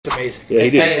amazing. Yeah, he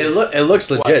did. Hey, it looks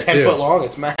legit, 10 too. foot long.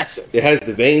 It's massive. It has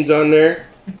the veins on there.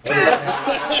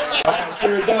 I'm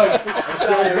sure it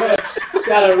does.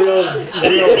 Got a real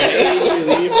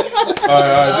vein. All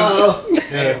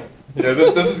right. Yeah,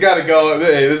 this has got to go.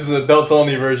 Hey, this is an adults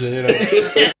only version, you know.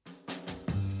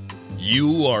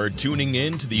 You are tuning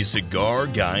in to the Cigar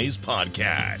Guys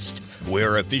podcast,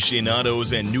 where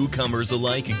aficionados and newcomers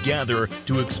alike gather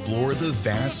to explore the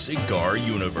vast cigar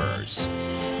universe.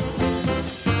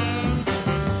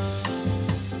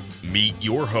 Meet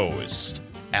your host,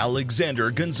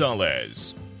 Alexander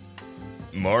Gonzalez,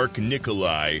 Mark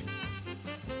Nikolai,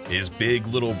 his big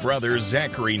little brother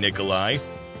Zachary Nikolai,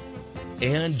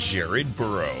 and Jared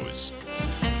Burrows.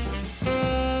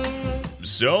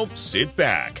 So sit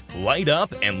back, light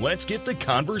up, and let's get the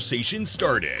conversation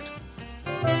started.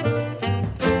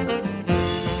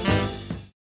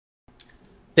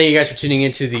 Thank you guys for tuning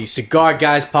into the Cigar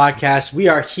Guys podcast. We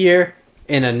are here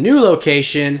in a new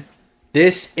location.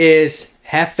 This is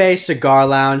Jefe Cigar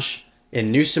Lounge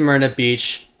in New Smyrna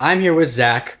Beach. I'm here with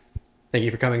Zach. Thank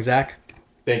you for coming, Zach.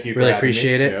 Thank you. Really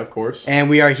appreciate it. Yeah, of course. And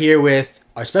we are here with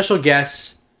our special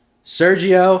guests,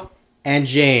 Sergio and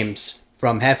James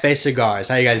from Jefe Cigars.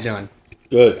 How you guys doing?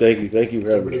 Good, thank you. Thank you for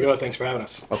having Pretty us. good. Thanks for having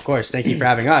us. Of course, thank you for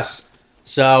having us.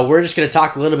 So we're just going to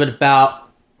talk a little bit about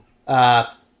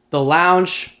the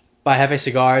lounge by Jefe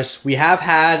Cigars. We have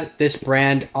had this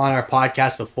brand on our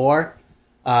podcast before,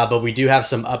 but we do have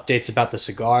some updates about the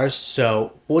cigars.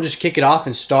 So we'll just kick it off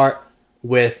and start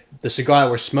with the cigar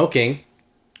that we're smoking,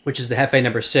 which is the Jefe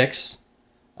number 6.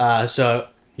 So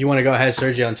you want to go ahead,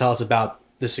 Sergio, and tell us about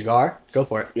the cigar? Go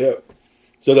for it. Yep.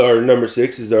 So our number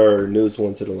 6 is our newest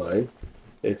one to the line.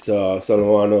 It's San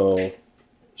Juano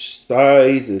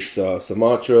size. It's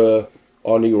Sumatra,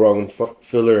 all Nicaraguan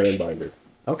filler and binder.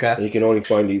 Okay. And you can only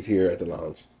find these here at the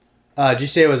lounge. Did you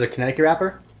say it was a Connecticut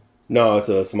wrapper? No, it's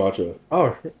a Sumatra.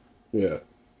 Oh, Yeah.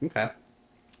 okay. It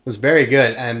was very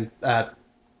good and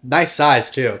nice size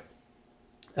too.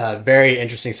 Very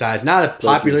interesting size. Not a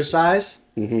popular size,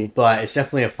 but it's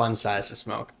definitely a fun size to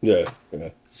smoke. Yeah.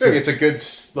 I think it's a good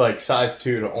size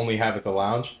too to only have at the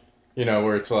lounge. You know,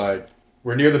 where it's like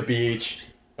we're near the beach.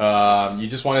 You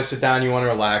just want to sit down. You want to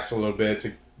relax a little bit. It's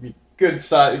a good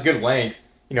size, good length.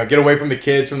 You know, get away from the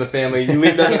kids, from the family. You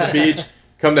leave them at the beach.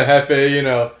 Come to Jefe. You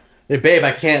know. Hey, babe,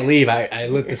 I can't leave. I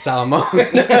lit the Salomon.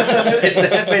 It's the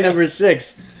Jefe number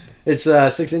 6. It's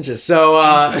 6 inches. So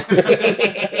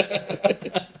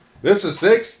This is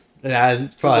 6. yeah, This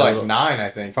is probably like 9, I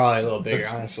think. probably a little bigger,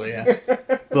 honestly. Yeah.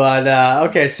 But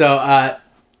okay, so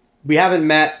we haven't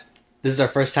met. This is our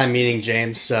first time meeting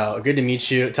James. So good to meet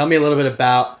you. Tell me a little bit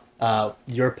about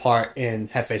your part in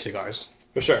Jefe Cigars.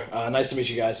 For sure. Nice to meet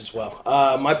you guys as well.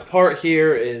 My part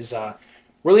here is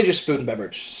really just food and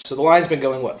beverage. So the line's been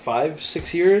going,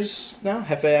 5-6 years now?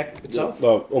 Jefe itself?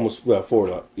 Well, almost 4.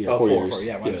 Yeah, 4 years.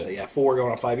 4, yeah. 4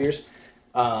 going on 5 years.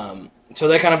 So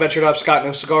they kind of ventured up. Scott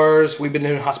knows cigars. We've been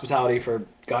doing hospitality for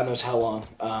God knows how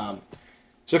long.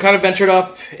 So kind of ventured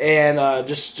up and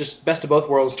just best of both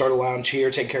worlds. Started a lounge here,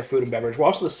 taking care of food and beverage. We're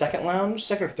also the second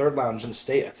or third lounge in the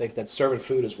state, I think, that's serving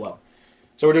food as well.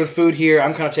 So we're doing food here.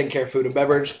 I'm kind of taking care of food and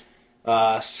beverage.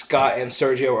 Scott and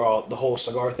Sergio are all the whole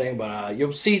cigar thing, but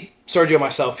you'll see Sergio and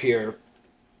myself here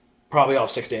probably all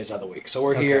 6 days out of the week. So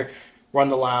we're here, run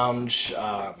the lounge,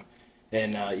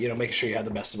 and making sure you have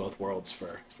the best of both worlds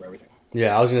for everything.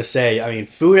 Yeah, I was gonna say. I mean,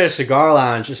 food at a cigar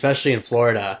lounge, especially in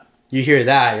Florida, you hear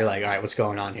that, you're like, all right, what's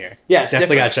going on here? Yeah, it's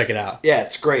definitely different. gotta check it out. Yeah,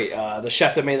 it's great. The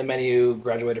chef that made the menu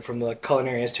graduated from the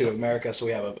Culinary Institute of America, so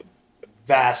we have a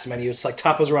vast menu. It's like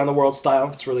tacos around the world style.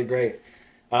 It's really great.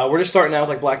 We're just starting out with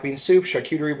like black bean soup,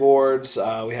 charcuterie boards.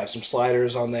 We have some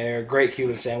sliders on there. Great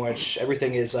Cuban sandwich.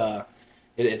 Everything is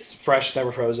it's fresh,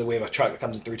 never frozen. We have a truck that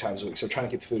comes in 3 times a week, so we're trying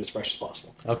to keep the food as fresh as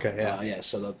possible. Okay, yeah.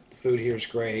 So the food here is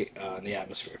great, and the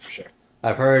atmosphere for sure.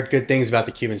 I've heard good things about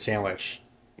the Cuban sandwich.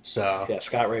 So Yeah,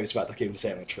 Scott raves about the Cuban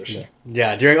sandwich for sure.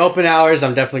 yeah, during open hours,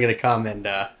 I'm definitely gonna come and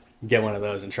get one of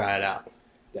those and try it out.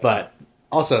 Yeah. But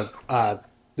also,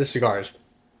 this cigar is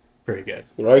pretty good.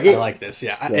 You like it? I like this.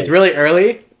 Yeah, it's really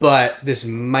early, but this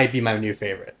might be my new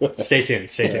favorite. Stay tuned.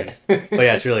 But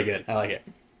yeah, it's really good. I like it.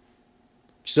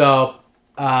 So,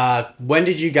 when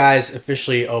did you guys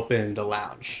officially open the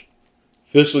lounge?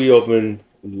 Officially opened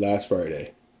last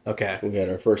Friday. Okay. We had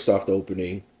our first soft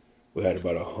opening. We had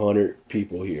about 100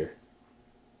 people here.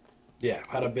 Yeah,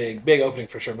 had a big opening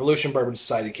for sure. Evolution Bourbon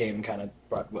Society came and kind of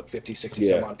brought 50, 60,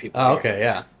 Yeah. some odd people. Oh, here. okay,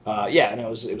 yeah. And it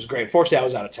was great. Fortunately, I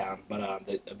was out of town, but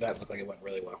the event looked like it went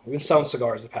really well. We've been selling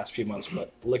cigars the past few months,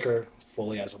 but liquor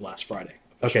fully as of last Friday.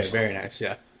 Okay, very nice,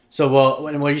 yeah. So, well,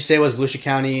 what did you say was Volusia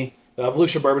County?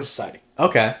 Volusia Bourbon Society.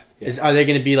 Okay. Are they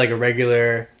going to be like a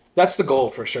regular? That's the goal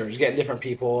for sure. Is getting different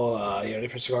people.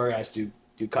 Different cigar guys do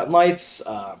cutting lights.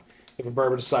 Different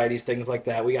bourbon societies, things like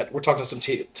that. We're talking to some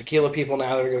tequila people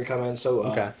now that are going to come in.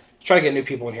 So try to get new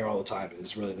people in here all the time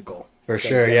is really the goal. For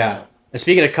sure, yeah. And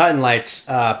speaking of cutting lights,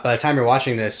 by the time you're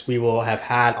watching this, we will have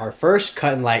had our first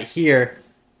cutting light here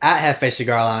at Jefe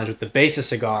Cigar Lounge with the Besa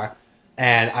cigar.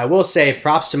 And I will say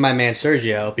props to my man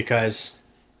Sergio because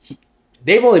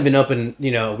they've only been open,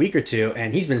 a week or two,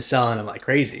 and he's been selling them like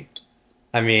crazy.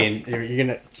 I mean,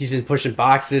 he's been pushing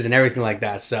boxes and everything like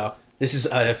that. So this is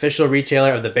an official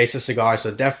retailer of the Besa cigar.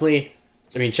 So definitely,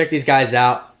 check these guys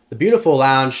out. The beautiful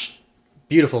lounge,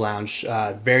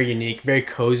 very unique, very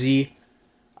cozy.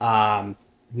 Not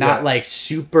like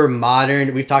super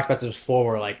modern. We've talked about this before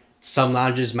where like some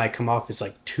lounges might come off as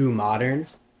like too modern.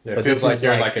 Yeah, it feels like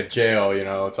you're in like a jail,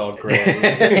 it's all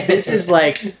gray. This is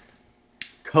like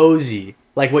cozy,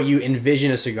 like what you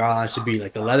envision a cigar lounge to be,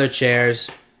 like the leather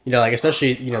chairs, like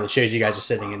especially, the chairs you guys are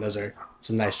sitting in. Those are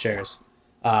some nice chairs.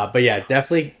 But yeah,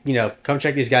 definitely, come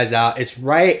check these guys out. It's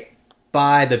right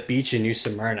by the beach in New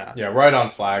Smyrna. Yeah, right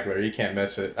on Flagler. You can't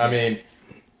miss it. I mean,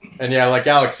 and yeah, like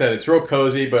Alex said, it's real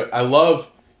cozy, but I love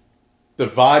the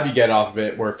vibe you get off of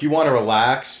it, where if you want to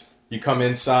relax, you come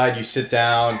inside, you sit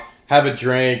down, have a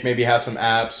drink, maybe have some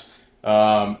apps,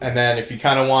 and then if you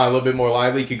kind of want a little bit more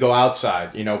lively, you could go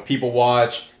outside. People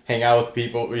watch, hang out with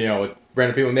people, with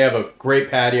random people, and they have a great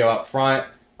patio out front,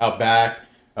 out back.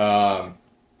 I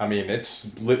mean, it's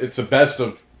the best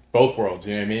of both worlds.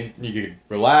 You know what I mean? You could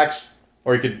relax,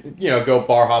 or you could go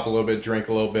bar hop a little bit, drink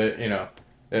a little bit.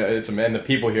 And the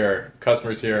people here,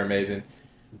 customers here are amazing.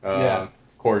 Of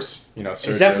course, Sergio's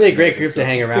it's definitely a great amazing, group to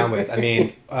hang around with. I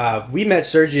mean, we met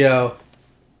Sergio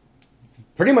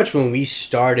pretty much when we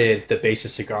started the Besa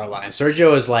cigar line.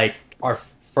 Sergio is like our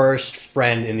first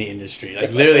friend in the industry,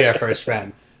 like literally our first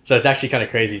friend. So it's actually kind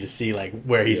of crazy to see like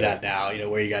where he's at now,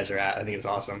 where you guys are at. I think it's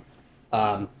awesome.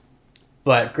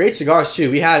 But great cigars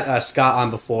too. We had Scott on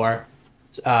before.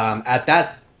 At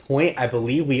that point, I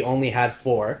believe we only had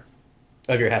 4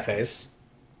 of your Jefes.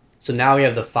 So now we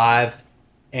have the 5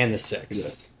 and the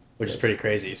 6, which is pretty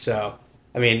crazy. So,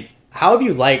 I mean, how have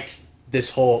you liked this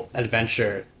whole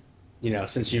adventure,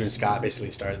 since you and Scott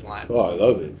basically started the line? Oh, I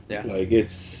love it. Yeah. Like,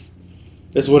 it's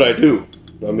what I do.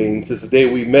 I mean, since the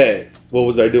day we met, what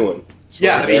was I doing?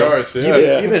 Yeah, Cigars,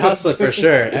 you've been hustling for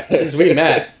sure. Since we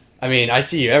met, I mean, I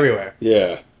see you everywhere.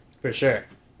 Yeah. For sure.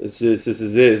 This is it.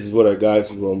 This is what our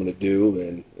guys are going to do,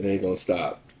 and it ain't going to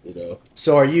stop,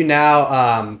 So are you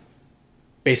now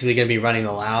basically going to be running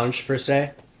the lounge, per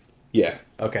se? Yeah.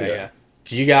 Okay, Yeah. yeah.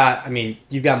 Because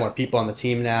you've got more people on the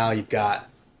team now. You've got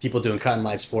people doing cutting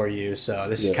lights for you. So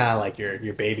this is kind of like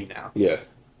your baby now. Yeah.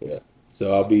 Yeah.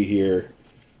 So I'll be here,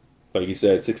 like you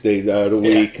said, 6 days out of the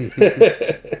week.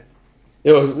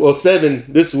 7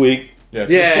 this week. Yes.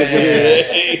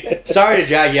 Yeah. Sorry to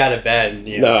drag you out of bed and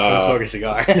come smoke a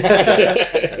cigar.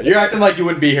 You're acting like you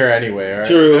wouldn't be here anyway, all right?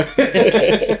 True.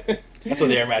 That's what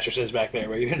the air mattress is back there,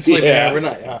 where you can sleep there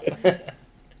overnight. Huh?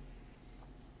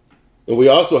 And we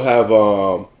also have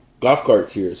golf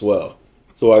carts here as well.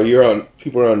 So while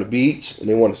people are on the beach and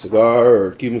they want a cigar or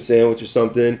a Cuban sandwich or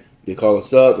something, they call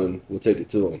us up and we'll take it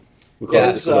to them. We call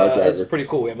it the cigar driver. It's pretty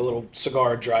cool. We have a little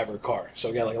cigar driver car. So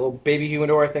we got like a little baby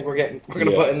humidor. I think we're gonna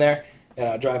put in there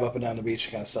and drive up and down the beach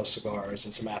and kind of sell cigars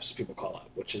and some apps that people call up,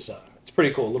 which is it's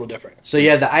pretty cool, a little different. So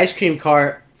yeah, the ice cream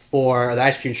cart or the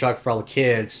ice cream truck for all the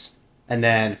kids, and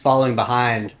then following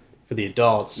behind for the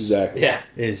adults. Exactly. Yeah.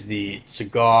 Is the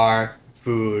cigar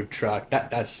food truck.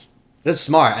 That's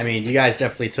smart. I mean, you guys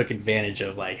definitely took advantage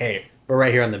of like, hey, we're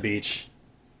right here on the beach,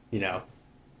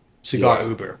 cigar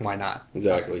Uber. Why not?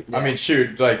 Exactly. I mean,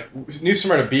 shoot, like New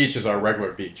Smyrna Beach is our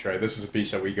regular beach, right? This is a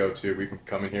beach that we go to. We've been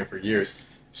coming here for years.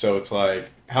 So it's like,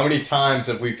 how many times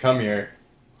have we come here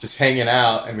just hanging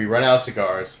out and we run out of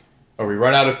cigars or we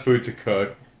run out of food to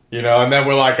cook, and then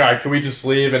we're like, all right, can we just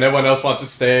leave? And everyone else wants to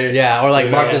stay. Yeah, or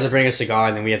like Mark doesn't bring a cigar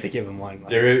and then we have to give him one.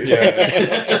 Like.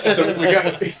 Yeah. So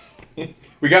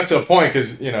we got to a point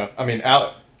because,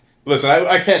 listen,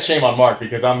 I can't shame on Mark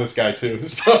because I'm this guy too.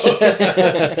 So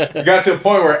we got to a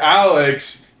point where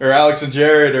Alex and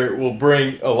Jared will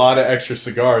bring a lot of extra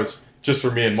cigars just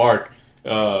for me and Mark.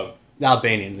 The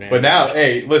Albanians, man. But now,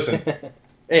 hey, listen.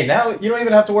 Hey, now you don't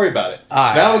even have to worry about it.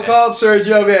 Now we'll right. call up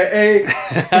Sergio, be like, hey,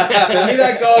 send me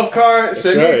that golf cart,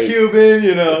 send me a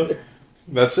Cuban,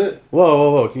 That's it.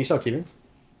 Whoa. Can you sell Cubans?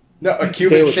 No, a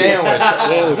Cuban sandwich.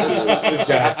 This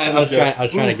guy. I was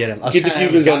trying to get him. Get the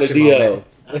Cubans on the DL.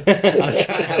 I was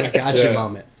trying to have a gotcha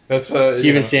moment. That's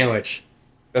Cuban sandwich.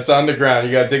 That's underground.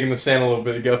 You gotta dig in the sand a little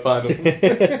bit. You gotta find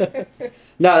them.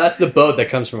 No, that's the boat that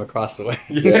comes from across the way.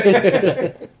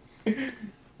 Yeah.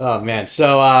 Oh man,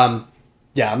 so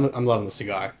yeah, I'm loving the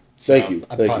cigar. Thank you.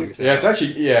 I'm Thank probably you. gonna say Yeah, it's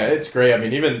actually it's great. I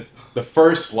mean, even the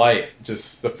first light,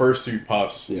 just the first 3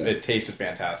 puffs, Yeah. it tasted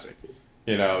fantastic.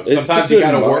 You know, It's sometimes a you good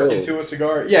gotta work mild. into a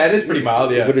cigar. Yeah, it is pretty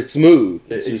mild. Yeah, But it's smooth.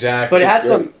 It's just- exactly. But it has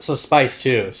great. some spice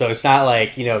too, so it's not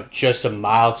like just a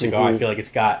mild cigar. I feel like it's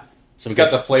got some. It's got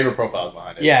good the flavor profiles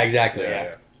behind it. Yeah, exactly.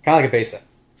 Yeah, kind of like a base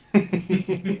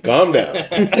set. Calm down.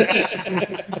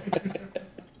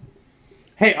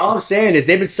 Hey, all I'm saying is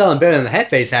they've been selling better than the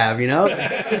Jefes have. You know.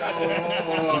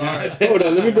 Hold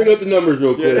on, let me bring up the numbers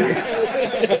real quick.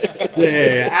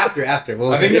 Yeah. After.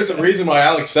 Well, I think there's a reason why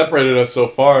Alex separated us so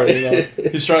far. You know,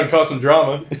 he's trying to cause some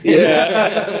drama.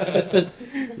 Yeah.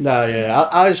 No, yeah.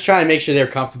 I was trying to make sure they're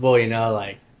comfortable. You know,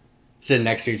 like sitting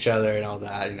next to each other and all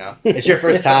that. You know, it's your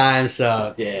first time,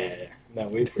 so Yeah. No,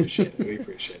 we appreciate it. We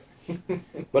appreciate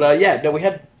it. But yeah, no, we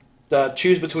had to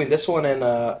choose between this one and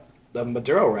the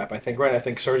Maduro wrap. I think right. I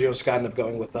think Sergio Scott ended up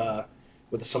going with the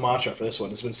Sumatra for this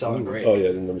one. It's been selling great. Oh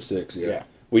yeah, the number 6. Yeah. Yeah.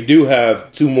 We do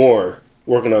have 2 more.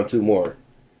 Working on 2 more.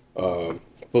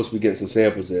 Supposed to be getting some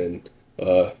samples in.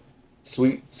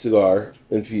 Sweet cigar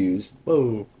infused.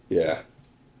 whoa. Yeah.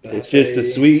 It's That's just a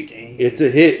sweet. dang. It's a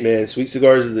hit, man. Sweet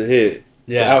cigars is a hit.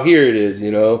 Yeah. So out here it is.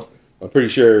 You know. I'm pretty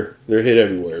sure they're a hit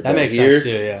everywhere. That but makes here, sense too.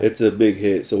 Yeah. It's a big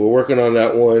hit. So we're working on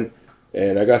that one,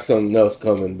 and I got something else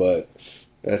coming, but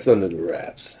that's under the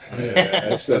wraps.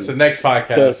 Yeah, that's the next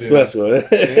podcast. Sounds you know. special.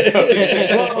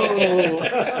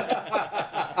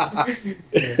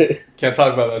 Can't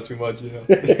talk about that too much, you know.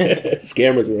 This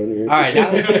camera's around here. All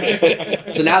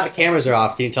right, so now the cameras are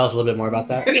off. Can you tell us a little bit more about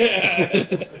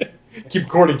that? Keep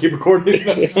recording. Keep recording.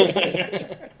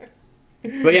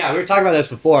 But yeah, we were talking about this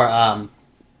before.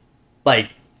 Like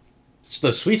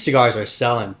the sweet cigars are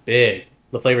selling big,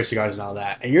 the flavored cigars and all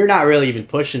that, and you're not really even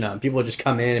pushing them. People just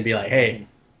come in and be like, "Hey,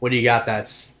 what do you got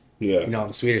that's Yeah, on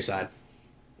the sweeter side?"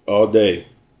 all day.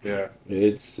 Yeah,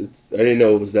 It's. I didn't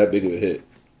know it was that big of a hit.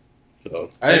 So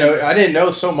I didn't know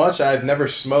so much. I've never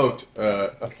smoked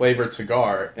a flavored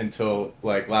cigar until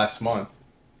like last month,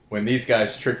 when these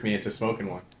guys tricked me into smoking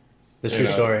one. The You true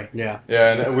know. story. Yeah.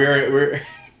 Yeah, and we're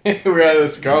we're at the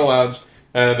cigar lounge,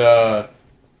 and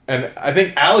I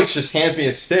think Alex just hands me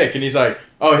a stick, and he's like,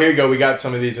 "Oh, here you go. We got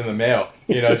some of these in the mail.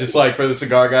 You know, just like for the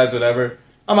cigar guys, whatever."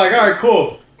 I'm like, "All right,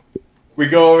 cool." We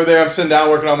go over there. I'm sitting down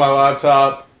working on my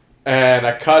laptop, and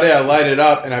I cut it. I light it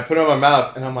up, and I put it in my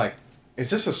mouth, and I'm like, "Is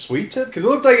this a sweet tip?" Because it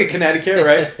looked like a Connecticut,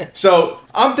 right? So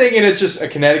I'm thinking it's just a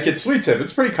Connecticut sweet tip.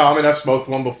 It's pretty common. I've smoked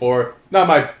one before. Not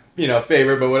my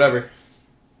favorite, but whatever.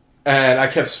 And I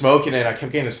kept smoking it. I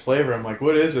kept getting this flavor. I'm like,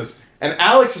 "What is this?" And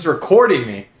Alex is recording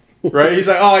me, right? He's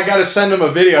like, "Oh, I got to send him a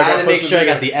video. I had gotta to make post a sure I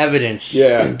video." got the evidence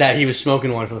Yeah. that he was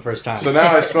smoking one for the first time. So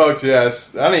now I smoked.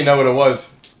 Yes, I don't even know what it was.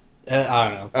 I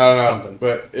don't know. I don't know. Something.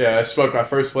 But yeah, I smoked my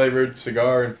first flavored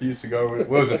cigar, infused cigar. What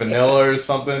was it, vanilla or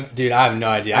something? Dude, I have no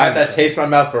idea. I had that taste in my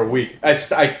mouth for a week.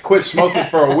 I quit smoking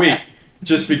for a week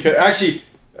just because. Actually,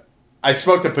 I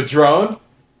smoked a Padron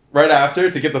right after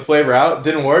to get the flavor out.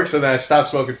 Didn't work, so then I stopped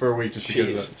smoking for a week just because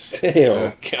of Jesus. damn.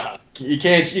 Yeah. God. that. You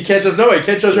can't just know it. You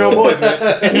can't trust your own boys,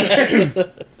 man.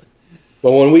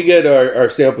 But when we get our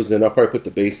samples in, I'll probably put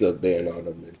the base up band on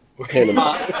them and hand them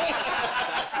out.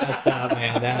 Messed up,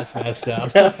 man. That's messed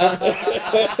up.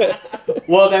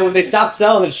 Well, then when they stop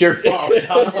selling, it's your fault.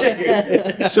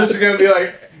 So it's gonna be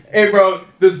like, "Hey, bro,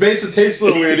 this base tastes a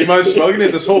little weird. You mind smoking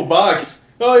it? This whole box?"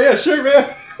 "Oh yeah, sure,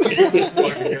 man." Fucking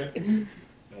guy.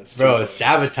 That's Bro, too it's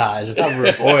sabotage. I thought we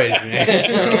were boys,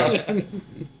 man.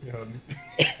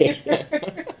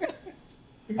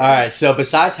 All right, so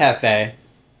besides Jefe,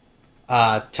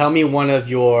 tell me one of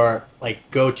your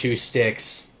go-to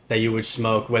sticks that you would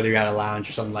smoke, whether you're at a lounge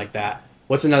or something like that.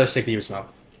 What's another stick that you would smoke?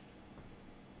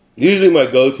 Usually my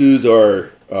go-tos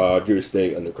are Drew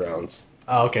State Undercrowns.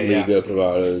 Oh, okay, yeah. Liga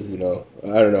Privadas, you know. I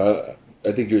don't know.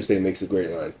 I think Drew State makes a great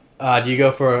line. Do you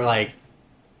go for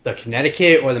the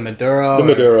Connecticut or the Maduro? The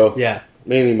Maduro. Yeah.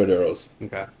 Mainly Maduros.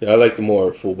 Okay. Yeah, I like the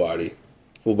more full body,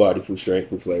 full strength,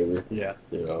 full flavor. Yeah.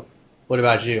 You know. What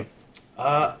about you?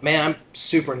 Man, I'm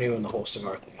super new in the whole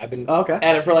cigar thing. I've been Oh, okay.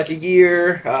 at it for like a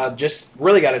year. Just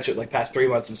really got into it past 3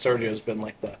 months, and Sergio's been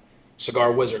like the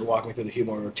cigar wizard, walking me through the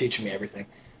humor, teaching me everything.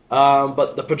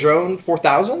 But the Padron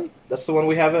 4000, that's the one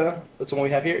we have. That's the one we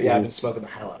have here. Yeah, I've been smoking the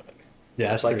hell out of it. Man. Yeah,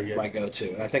 That's that's like pretty good. my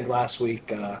go-to. And I think last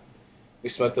week we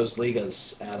smoked those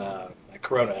Ligas at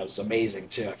Corona. It was amazing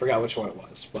too. I forgot which one it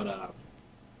was, but I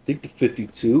think the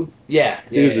 52. yeah,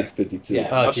 Here's yeah, it's 52. yeah.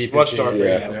 Oh, much, G52, much darker.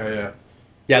 yeah. Yeah. Yeah.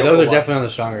 Yeah, Go those for are one. definitely on the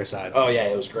stronger side. Oh yeah,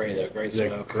 it was great. They were great They're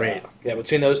smoke. great. Yeah,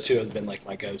 between those two have been like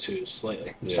my go-tos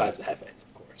lately. Besides the Jefe,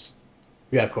 of course.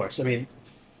 Yeah, of course. I mean,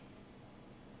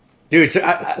 Dude, so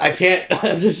I can't.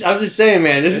 I'm just saying,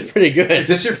 man. This is pretty good. Is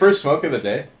this your first smoke of the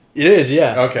day? It is,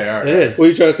 yeah. Okay, all right. It is. What are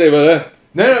you trying to say about that?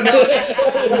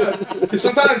 No. Because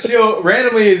sometimes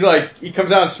he's like, he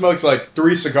comes out and smokes like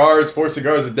 4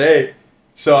 cigars a day.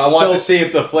 So I want to see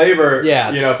if the flavor,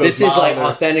 Yeah, if this it's is like mild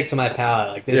or- authentic to my palate.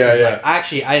 Like this Yeah, is yeah. like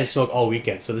actually I didn't smoke all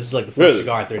weekend, so this is like the first Really?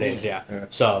 cigar in 3 days. Yeah. Yeah.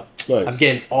 So Nice. I'm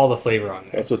getting all the flavor on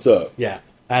there. That's what's up. Yeah,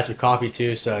 I had some coffee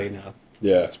too, so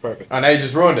Yeah. It's perfect. Oh, now you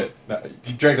just ruined it. No,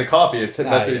 you drank the coffee. It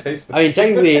messed with your taste. I mean,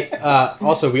 technically,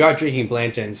 also we are drinking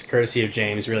Blanton's, courtesy of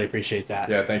James. Really appreciate that.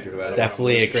 Yeah, thank you for that.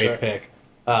 Definitely a for great sure. pick.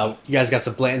 You guys got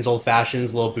some Blanton's Old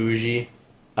Fashions, a little bougie.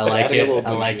 I like Adding a it. little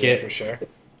I like bougie in it. for sure.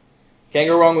 Can't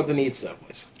go wrong with the needs, though,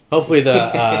 boys. Hopefully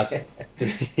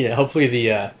Hopefully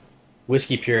the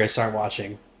whiskey purists aren't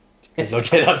watching, because they'll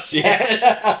get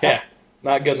upset. Yeah,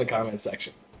 not good in the comment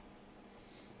section.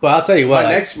 But I'll tell you what.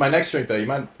 My next drink though, you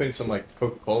mind putting some like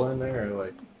Coca-Cola in there or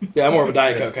like? Yeah, I'm more of a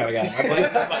Diet Coke kind of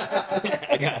guy.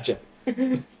 I gotcha.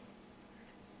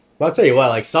 But I'll tell you what,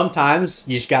 like sometimes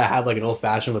you just gotta have like an old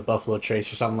fashioned with Buffalo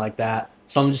Trace or something like that.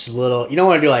 Something just a little. You don't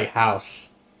want to do like house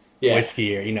Yeah,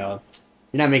 whiskey or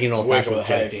you're not making an old wake fashioned with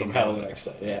with a Jack hype from Daniel's. hell the next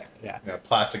day. Yeah, Yeah,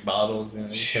 plastic bottles. You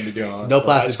can't be doing all that. No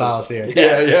plastic school bottles stuff.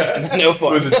 here. Yeah. No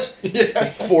fun. Was it? Yeah.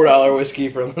 $4 whiskey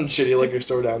from the shitty liquor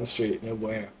store down the street. No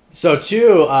bueno. So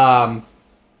too,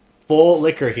 full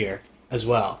liquor here as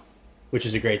well, which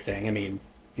is a great thing. I mean,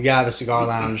 you gotta have a cigar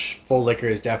lounge. Full liquor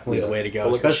is definitely the way to go,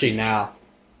 Full liquor is especially huge. now.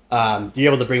 You're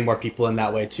able to bring more people in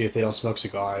that way too. If they don't smoke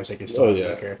cigars, they can still Oh, have yeah.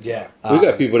 liquor. Yeah, We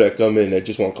got people that come in that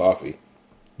just want coffee.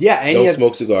 Yeah, and They you don't have,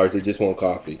 smoke cigars. They just want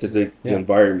coffee because the Yeah.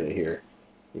 environment here,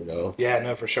 you know. yeah,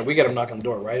 no, for sure. We got them knocking on the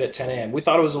door right at 10 a.m. We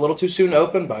thought it was a little too soon to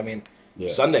open, but I mean, Yeah.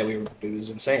 Sunday it was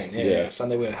insane. Yeah, Yeah.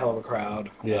 Sunday we had a hell of a crowd.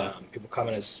 Yeah. People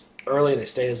coming as early, they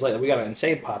stay as late. We got an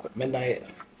insane pop at midnight.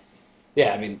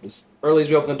 Yeah, I mean, as early as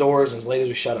we open the doors, as late as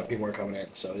we shut up, people are coming in.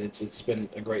 So it's been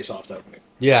a great soft opening.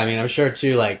 yeah. I mean, I'm sure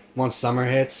too. Like once summer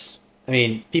hits, I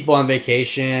mean, people on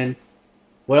vacation.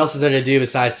 What else is there to do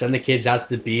besides send the kids out to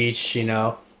the beach?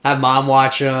 Have mom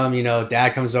watch them. Dad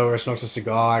comes over, smokes a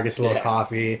cigar, gets a little Yeah.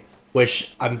 coffee.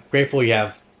 Which I'm grateful you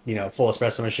have. Full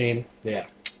espresso machine. Yeah,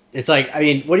 It's like, I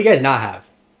mean, what do you guys not have?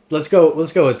 Let's go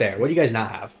with there. What do you guys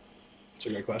not have? it's a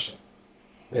great question.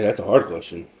 Man, that's a hard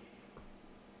question.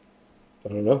 I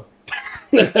don't know.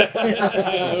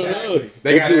 Exactly.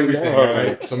 They got everything,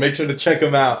 right? So make sure to check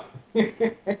them out.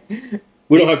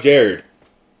 We don't have Jared.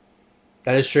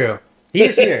 That is true. He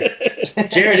is here.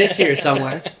 Jared is here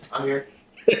somewhere. I'm here.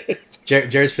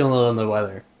 Jared's feeling a little under the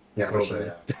weather. Yeah, a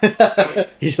little bit.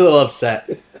 He's a little upset.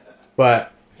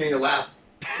 But Can't even laugh.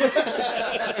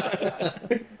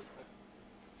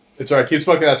 It's alright. Keep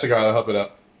smoking that cigar. That'll help it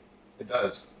up. It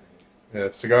does. Yeah,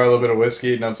 cigar, a little bit of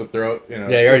whiskey, numbs the throat. yeah,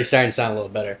 you're already starting to sound a little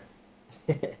better.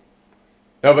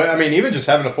 No, but I mean, even just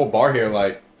having a full bar here,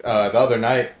 like the other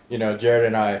night, Jared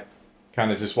and I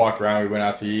kind of just walked around. We went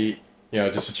out to eat,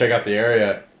 just to check out the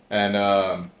area,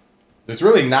 and there's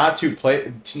really not too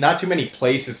many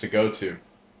places to go to,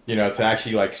 to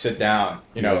actually like sit down.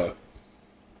 Yeah.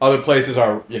 Other places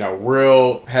are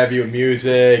real heavy with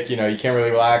music. You can't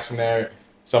really relax in there.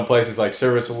 Some places like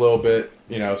service a little bit,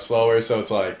 slower. So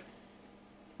it's like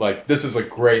this is a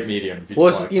great medium. If you Well,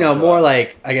 just it's, wanna punch it more out.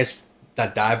 like, I guess,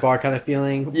 that dive bar kind of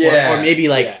feeling. Yeah. Or maybe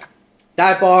like Yeah.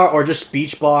 dive bar or just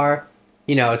beach bar.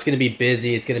 It's going to be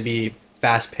busy. It's going to be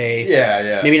fast paced.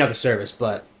 Yeah. Maybe not the service,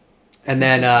 but. And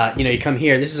then, you come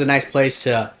here. This is a nice place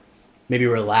to maybe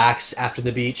relax after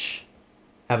the beach,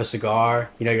 have a cigar.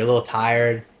 You're a little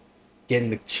tired, get in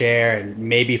the chair and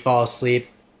maybe fall asleep.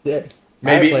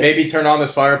 Maybe turn on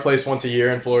this fireplace once a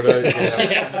year in Florida.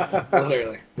 Yeah,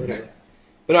 literally.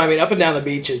 But no, I mean, up and down the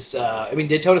beach is.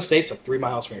 Daytona State's like 3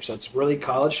 miles from here, so it's really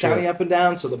college Sure. towny up and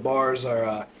down. So the bars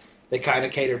are, they kind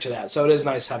of cater to that. So it is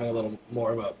nice having a little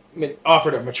more of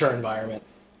offered a mature environment,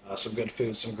 some good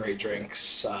food, some great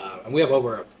drinks, and we have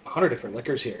over 100 different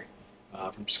liquors here,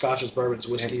 from scotches, bourbons,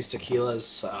 whiskeys, tequilas.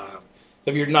 So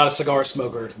if you're not a cigar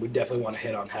smoker, we definitely want to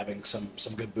hit on having some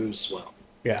good booze as well.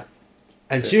 Yeah.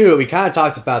 And two, we kind of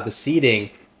talked about the seating.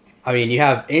 I mean, you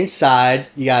have inside,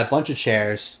 you got a bunch of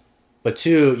chairs, but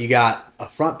two, you got a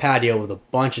front patio with a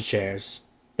bunch of chairs.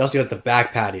 You also got the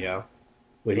back patio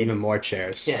with even more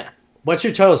chairs. Yeah. What's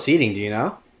your total seating? Do you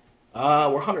know?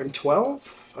 We're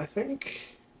 112, I think.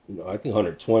 No, I think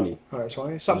 120.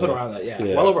 120, something Yeah. around that. Yeah,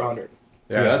 Yeah. well over 100.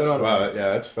 Yeah, Yeah. that's wow.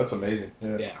 Yeah, that's amazing.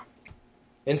 Yeah. Yeah.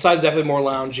 Inside's definitely more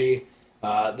loungy.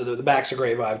 The back's a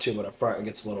great vibe too, but up front it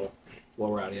gets a little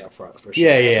rowdy up front for sure.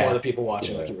 Yeah, It's yeah. more the people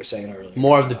watching, like you were saying earlier.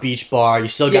 More of the beach bar. You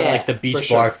still got Yeah, like the for beach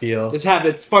sure. bar feel.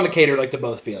 It's fun to cater like to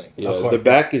both feelings. Yeah, Of course. the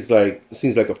back is like, it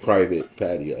seems like a private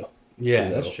patio. Yeah,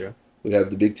 You that's know. true. We have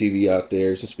the big TV out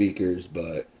there, some speakers,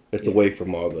 but it's away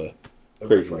from all the The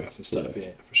craziness. riffraff and stuff. Yeah. Yeah,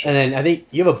 for sure. And then I think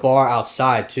you have a bar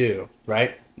outside too,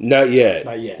 right? Not yet.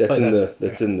 Not yet. That's But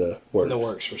that's in the works. In the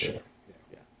works for sure.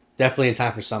 Definitely in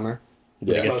time for summer.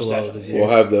 Yeah. I guess a Most little definitely. busier. We'll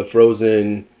have the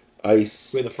frozen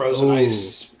ice. We have the frozen Ooh.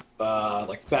 ice,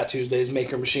 like Fat Tuesdays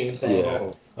maker machine thing.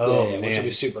 Yeah. Oh, which man. will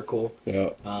be super cool. Yeah.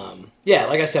 Yeah,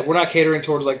 like I said, we're not catering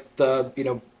towards like the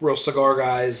real cigar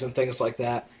guys and things like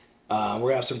that. We're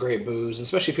gonna have some great booze, and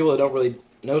especially people that don't really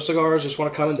know cigars, just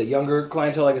want to come in. The younger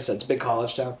clientele, like I said, it's a big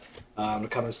college town. To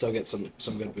come and still get some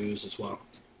good booze as well.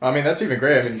 I mean, that's even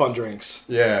great. I Some mean, fun drinks.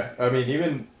 yeah. I mean,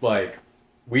 even like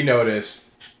we noticed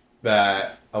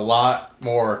that a lot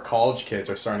more college kids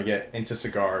are starting to get into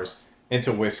cigars,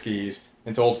 into whiskeys,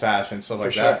 into old fashions, stuff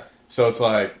like For that. sure. So it's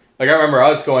like I remember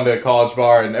us going to a college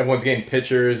bar and everyone's getting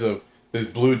pictures of this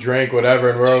blue drink, whatever,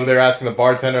 and we're over there asking the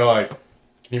bartender like, "Can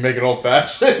you make it old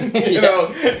fashioned?" you know,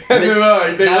 and they're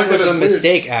like, they That look was at a us weird.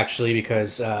 mistake actually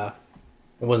because it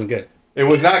wasn't good. It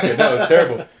was not good. No, it was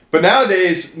terrible. But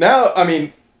nowadays, I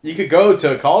mean, you could go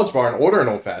to a college bar and order an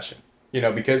old fashioned,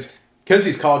 because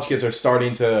these college kids are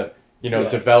starting to, Yeah.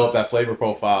 develop that flavor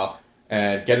profile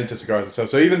and get into cigars and stuff.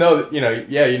 So even though,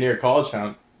 you're near a college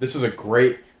town, this is a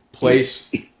great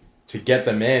place to get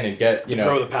them in and get,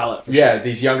 Grow the palate. For yeah, sure.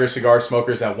 these younger cigar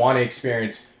smokers that want to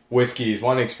experience whiskeys,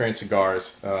 want to experience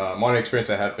cigars, want to experience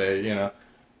a Jefe,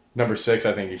 number 6,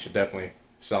 I think you should definitely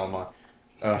sell them on.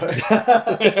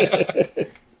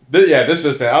 Yeah, this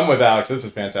is I'm with Alex. This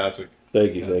is fantastic.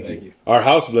 Thank you, Yeah, thank thank you. you. Our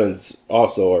house blends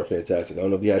also are fantastic. I don't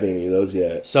know if you had any of those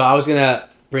yet. So I was gonna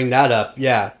bring that up.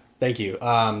 Yeah, thank you.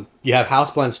 You have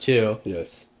house blends too.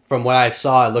 Yes. From what I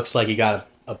saw, it looks like you got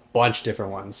a bunch of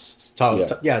different ones. Talk a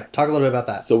little bit about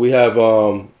that. So we have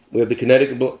the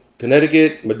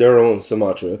Connecticut, Maduro, and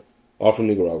Sumatra, all from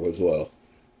Nicaragua as well.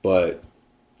 But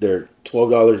they're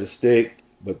 $12 a stick,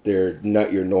 but they're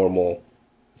not your normal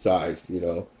size.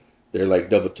 They're like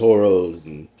double toros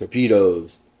and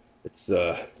torpedoes. It's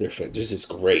they're just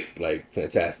great, like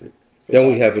fantastic.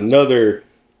 Then we have another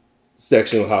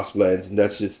section of house blends, and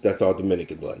that's all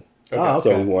Dominican blend. Oh, So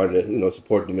we okay. wanted to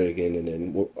support Dominican and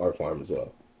then our farm as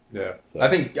well. Yeah, So- I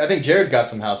think Jared got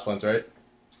some house blends, right?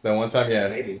 That one time, yeah,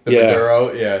 Maybe. the Yeah.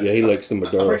 Maduro, yeah. Yeah, he likes the I'm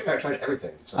Maduro. pretty sure I tried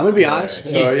everything. So. I'm gonna be honest.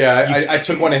 So yeah, I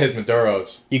took one of his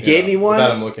Maduros. You gave me one?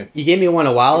 Without him looking. You gave me one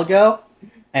a while ago,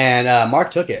 and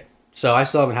Mark took it, so I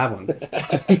still haven't had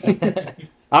one.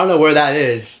 I don't know where that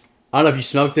is. I don't know if you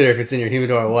smoked it or if it's in your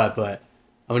humidor or what, but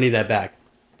I'm gonna need that back.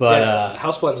 But Yeah,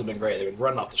 house blends have been great. They've been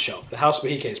running off the shelf. The House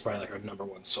Mexique is probably like our number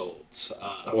one sold.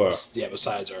 Wow.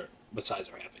 Besides our Jefes,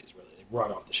 really, they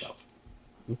run off the shelf.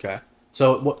 okay.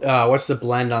 So what's the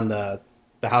blend on the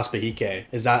House Bahique?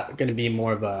 Is that going to be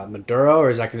more of a Maduro or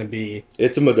is that going to be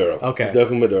It's a Maduro. Okay. It's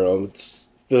definitely Maduro. It's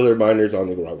filler miners on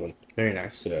Nicaraguan. very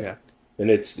nice? Yeah. Yeah.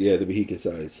 And it's, the Bahique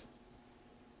size.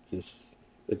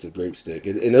 It's a great stick.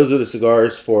 And those are the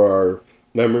cigars for our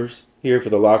members here for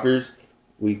the lockers.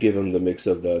 We give them the mix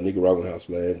of the Nicaraguan house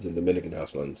blends and Dominican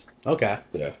house blends. Okay.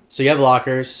 Yeah. So you have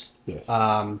lockers. Yes.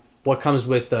 What comes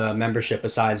with the membership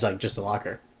besides like just the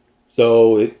locker?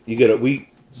 So we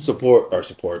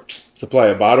supply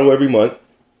a bottle every month,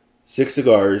 6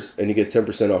 cigars, and you get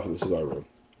 10% off of the cigar room.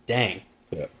 Dang.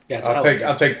 Yeah, it's a I'll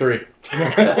hell of take 3.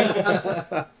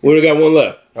 We only got one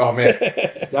left. Oh man,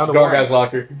 a- down the cigar line. guy's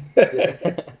locker.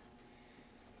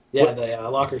 Yeah, the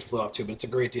lockers flew off too, but it's a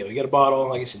great deal. You get a bottle,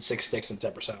 like I said, 6 sticks and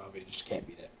 10% off. You just can't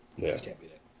beat it. Yeah. You can't beat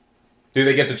it. Do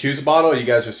they get to choose a bottle? Or you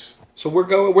guys just So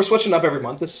we're switching up every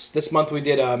month. This month we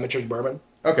did Mitchell's bourbon,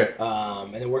 okay?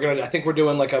 and then I think we're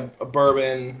doing like a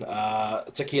bourbon,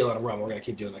 tequila, and a rum. We're gonna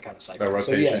keep doing that kind of cycle. That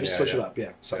So yeah, rotation, just yeah, switch it yeah. up. Yeah,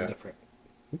 something Yeah. different.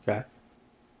 Okay.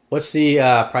 What's the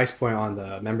price point on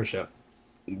the membership?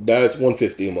 That's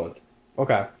 $150 a month.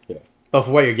 Okay. Yeah. But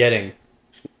for what you're getting,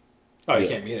 Oh, you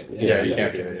Yeah. can't beat it. Yeah, you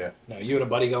can't get it. Yeah. No, you and a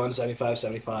buddy going 75,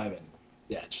 and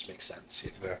yeah, it just makes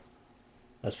sense.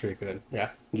 that's pretty good. Yeah.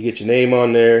 You get your name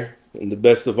on there, and the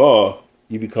best of all,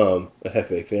 you become a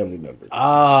Jefe family member.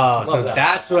 Oh, so Love that.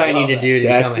 that's what I Love need to that. do to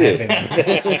That's become a it.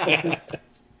 Jefe member.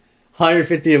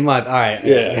 150 a month. All right.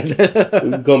 Yeah. We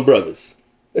become brothers.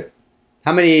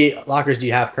 How many lockers do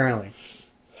you have currently?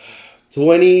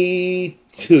 22.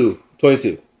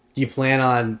 Do you plan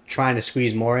on trying to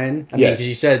squeeze more in? I mean, Yes. because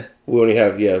you said We only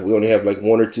have like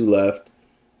 1 or 2 left.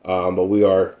 But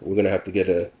we're gonna have to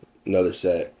get another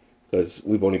set because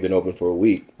we've only been open for a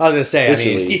week I was gonna say. I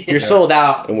mean, Officially. you're sold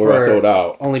out, and we're all for sold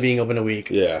out. only being open a week.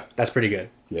 Yeah, That's pretty good.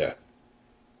 yeah.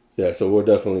 So we're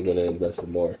definitely gonna invest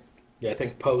in more. Yeah, I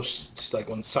think post like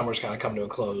when summer's kind of come to a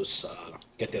close,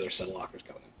 get the other set of lockers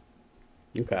going.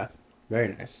 Okay. Very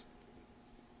nice.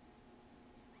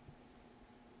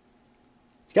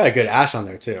 It's got a good ash on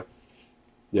there too.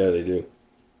 Yeah, they do.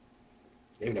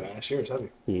 You've got ash yours, have you?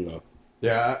 No.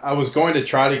 Yeah, I was going to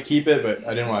try to keep it, but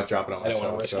I didn't want to drop it on I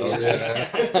don't myself. want to risk So, it.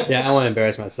 yeah. Yeah, I don't want to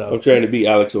embarrass I'm myself. trying to beat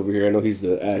Alex over here. I know he's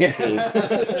the ash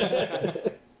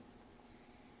king.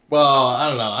 Well, I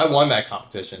don't know. I won that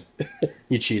competition.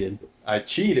 You cheated. I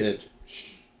cheated.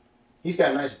 He's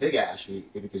got a nice big ash. If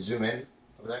you could zoom in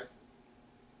over there.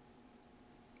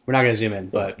 We're not gonna zoom in,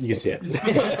 but you can see it.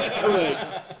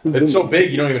 It's so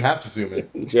big, you don't even have to zoom in.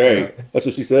 That's right. That's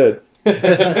what she said.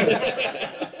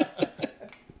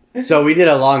 So we did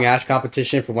a long ash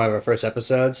competition for one of our first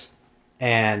episodes,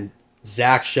 and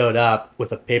Zach showed up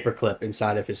with a paperclip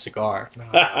inside of his cigar,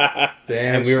 Damn,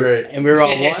 and we were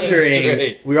all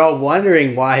Straight.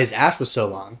 wondering why his ash was so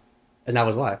long, and that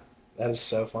was why. That is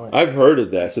so funny. I've heard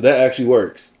of that, so that actually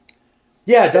works.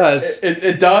 Yeah, it does.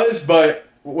 It does, but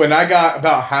when I got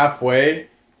about halfway,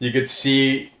 you could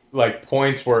see like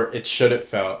points where it should have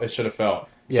fell.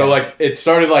 Yeah. So like it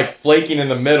started like flaking in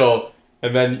the middle,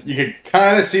 and then you could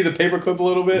kind of see the paperclip a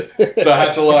little bit. So I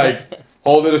had to like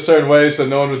hold it a certain way so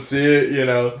no one would see it, you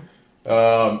know.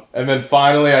 And then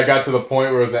finally I got to the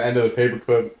point where it was the end of the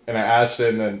paperclip, and I ashed it,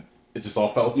 and then it just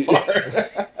all fell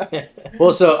apart.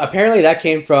 Well, so apparently that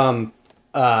came from,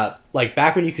 like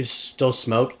back when you could still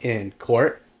smoke in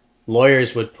court,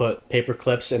 lawyers would put paper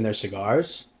clips in their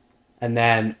cigars, and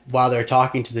then while they're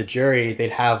talking to the jury,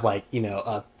 they'd have like, you know,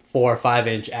 a 4 or 5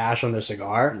 inch ash on their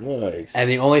cigar. Nice. And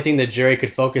the only thing the jury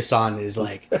could focus on is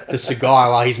like the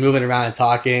cigar while he's moving around and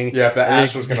talking. Yeah, if the And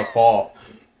ash they- was gonna fall.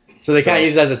 So they kind So- of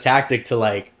use it as a tactic to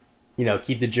like, you know,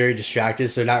 keep the jury distracted,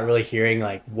 so they're not really hearing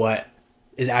like what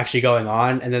is actually going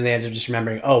on, and then they end up just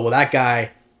remembering, oh, well, that guy,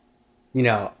 you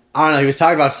know, I don't know, he was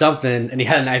talking about something, and he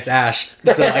had a nice ash,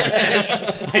 so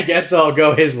I guess I'll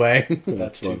go his way.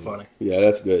 That's too funny. Yeah,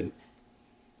 that's good.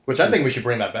 Which I think we should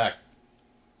bring that back.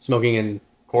 Smoking in,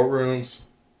 Courtrooms,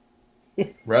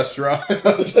 restaurants.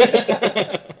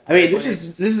 I mean, this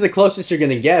is the closest you're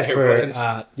gonna get for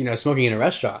Airplanes. you know, smoking in a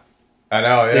restaurant. I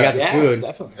know, So they yeah. got the Yeah, food.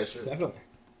 definitely. That's true. Definitely.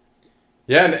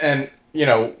 Yeah, and you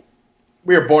know,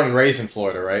 we were born and raised in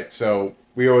Florida, right? So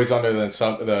we were always under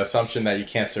the assumption that you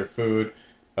can't serve food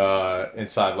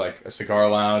inside like a cigar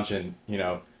lounge, and you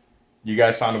know, you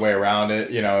guys found a way around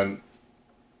it, you know, and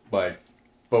like,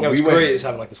 but Yeah, we what's went great is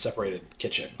having like the separated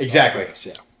kitchen. Exactly.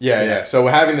 Yeah. yeah. So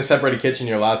having the separated kitchen,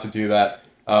 you're allowed to do that.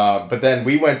 But then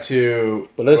we went to,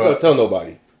 But let's not tell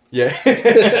nobody.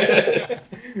 yeah.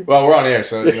 Well, we're on air,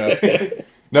 so you know.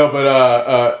 No,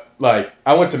 but like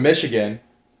I went to Michigan,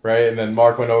 right, and then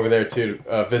Mark went over there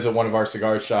to visit one of our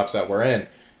cigar shops that we're in,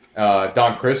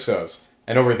 Don Cristo's,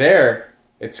 and over there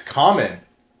it's common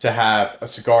to have a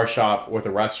cigar shop with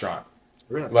a restaurant.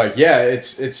 Really? Like, yeah,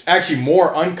 it's actually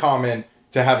more uncommon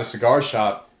to have a cigar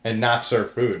shop and not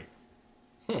serve food.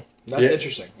 That's Yeah.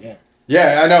 interesting. Yeah.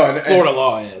 Yeah, I know. And, Florida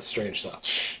law is strange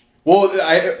stuff. well,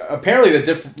 apparently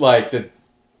the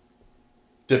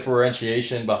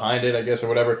differentiation behind it, I guess, or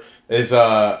whatever, is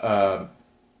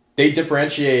they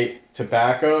differentiate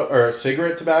tobacco or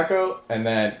cigarette tobacco and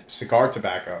then cigar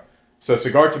tobacco. So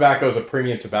cigar tobacco is a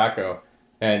premium tobacco,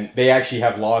 and they actually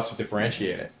have laws to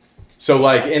differentiate it. So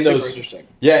like That's in super those interesting.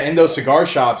 in those cigar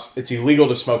shops, it's illegal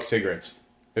to smoke cigarettes.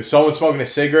 If someone's smoking a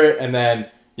cigarette and then,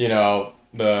 you know,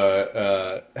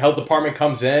 the health department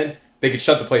comes in, they could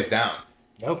shut the place down.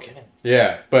 No kidding.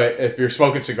 Yeah, but if you're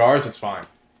smoking cigars, it's fine.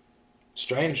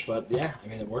 Strange, but yeah, I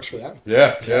mean, it works for them.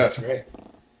 Yeah, That's great.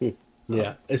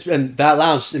 Yeah, it's and that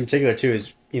lounge in particular too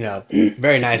is, you know,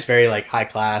 very nice, very like high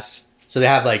class. So they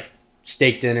have like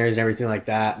steak dinners and everything like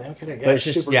that. No kidding. Yeah, But it's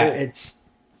just super yeah, cool. it's,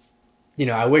 you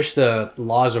know, I wish the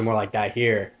laws were more like that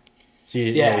here. So you,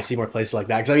 Yeah. you see more places like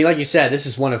that. Because I mean, like you said, this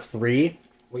is one of 3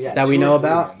 Well, yeah, that we 2 or know 3,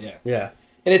 about. man, Yeah. Yeah,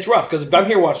 And it's rough because if I'm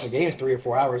here watching a game in 3 or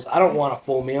 4 hours, I don't want a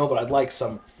full meal, but I'd like just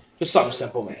something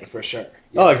simple, man, for sure.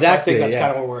 Oh, exactly, So I think that's yeah.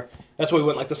 kind of where that's why we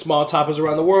went like the small tapas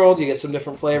around the world. You get some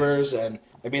different flavors, and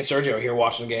like me and Sergio are here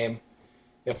watching the game.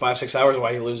 You have 5-6 hours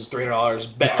while he loses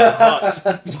 $300 betting on butts.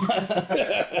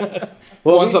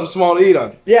 Well, Want something small to eat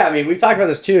on. yeah. I mean, we've talked about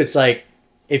this too. It's like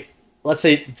if let's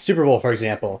say Super Bowl, for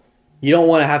example, you don't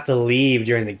want to have to leave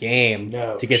during the game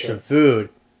No, to get sure. some food,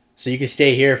 so you can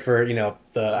stay here for, you know,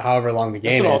 the however long the It's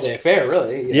game an is. all-day affair,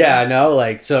 really. you know? Yeah, I know.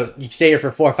 Like, so you can stay here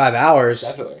for 4 or 5 hours,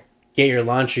 Definitely. get your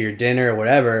lunch or your dinner or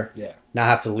whatever, Yeah. not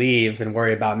have to leave and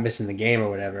worry about missing the game or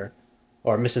whatever,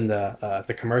 or missing the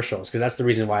commercials, because that's the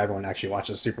reason why everyone actually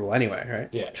watches the Super Bowl anyway, right?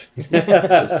 Yeah.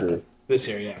 That's true. This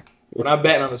year, yeah. We're not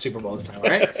betting on the Super Bowl this time, all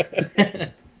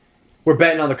right? We're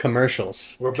betting on the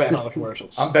commercials. We're betting on the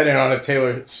commercials. I'm betting on if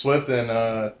Taylor Swift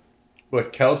and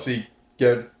Kelsey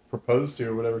get proposed to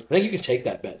or whatever. I think you can take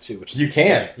that bet too, which is You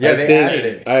can. insane. Yeah, I they think- added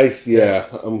it. I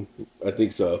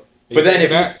think so. But then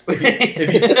if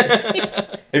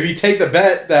if you take the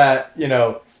bet that,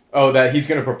 that he's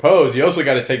going to propose, you also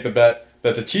got to take the bet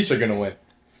that the Chiefs are going to win.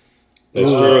 That's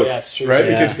oh, true. yeah, it's true. Right?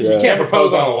 Yeah. Because Yeah. you can't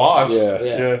propose on a loss. Yeah.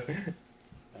 Yeah.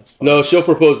 That's fun. No, she'll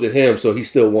propose to him, so he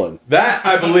still won. That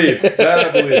I believe.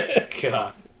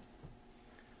 God.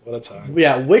 What a time.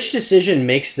 Yeah, which decision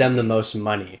makes them the most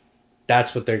money?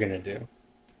 That's what they're gonna do.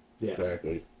 Yeah.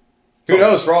 Exactly. Who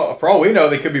knows? For all we know,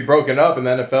 they could be broken up, and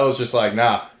the NFL is just like,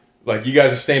 nah. Like, you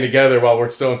guys are staying together while we're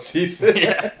still in season.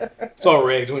 Yeah. It's all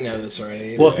rigged. We know this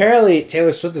already. Well, apparently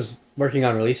Taylor Swift is working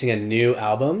on releasing a new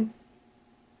album,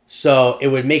 so it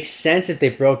would make sense if they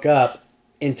broke up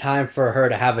in time for her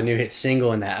to have a new hit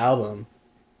single in that album.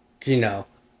 Because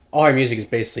all her music is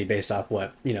basically based off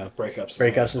what breakups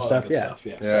breakups and all stuff, that good yeah. stuff.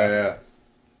 Yeah. Yeah.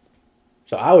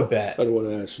 So I would bet. I don't want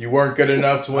to ask you. You weren't good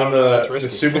enough to I win don't know, that's the risky.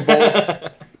 Super Bowl.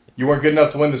 You weren't good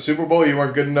enough to win the Super Bowl. You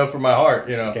weren't good enough for my heart,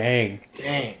 Dang.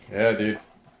 Dang. Yeah, dude.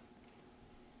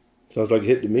 Sounds like a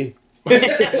hit to me.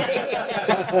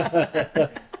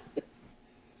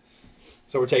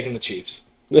 So we're taking the Chiefs.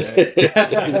 All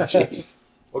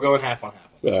We're going half on half.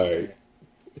 right.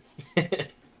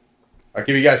 I'll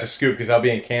give you guys a scoop because I'll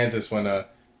be in Kansas when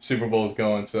Super Bowl is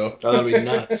going, so Oh, that'd be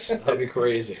nuts. That'd be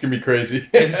crazy. it's gonna be crazy.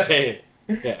 Insane.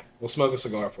 Yeah. We'll smoke a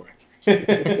cigar for you.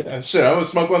 Shit, I'm gonna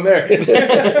smoke one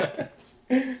there.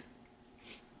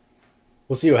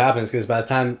 We'll see what happens because by the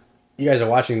time you guys are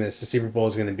watching this, the Super Bowl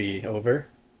is going to be over.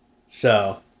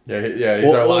 So, yeah,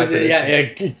 he's our live.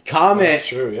 comment That's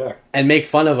true, yeah. and make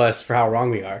fun of us for how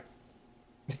wrong we are.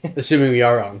 Assuming we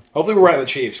are wrong. Hopefully we're right with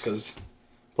the Chiefs because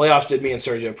playoffs did me and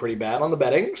Sergio pretty bad on the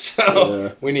betting, so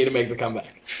Yeah. we need to make the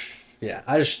comeback. Yeah,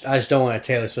 I just don't want a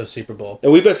Taylor Swift Super Bowl.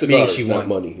 And we bet Meaning cigars, she not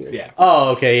won. money here. Yeah.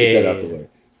 Oh, okay, Get yeah, that out yeah, the yeah. way.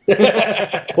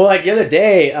 Well, like the other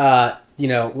day, we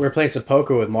were playing some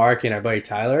poker with Mark and our buddy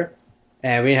Tyler,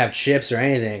 and we didn't have chips or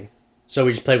anything, so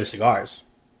we just played with cigars.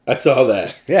 I saw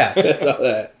that. Yeah, I saw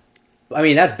that. I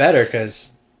mean that's better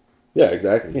because Yeah,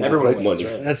 exactly. It's Everyone like wins,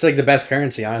 money. right? that's like the best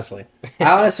currency, honestly.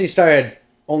 I honestly started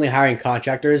only hiring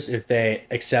contractors if they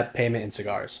accept payment in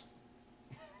cigars.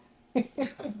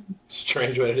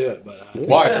 Strange way to do it, but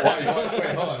Why? Wait,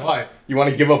 hold on. Why? You want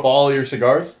to give up all your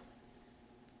cigars?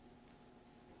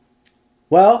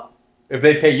 Well, If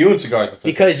they pay you in cigars, it's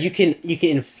okay. because you can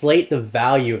inflate the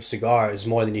value of cigars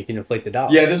more than you can inflate the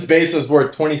dollar. Yeah, this base is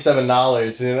worth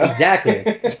 $27.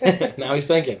 Exactly. now he's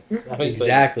thinking. Now he's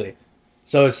Exactly.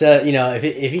 So it's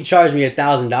if he charged me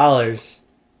 $1,000,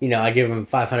 I give him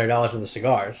 $500 for the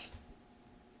cigars,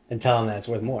 and tell him that it's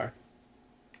worth more.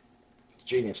 It's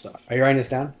genius stuff. Are you writing this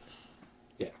down?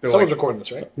 Yeah. They're Someone's like- recording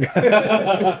this, right?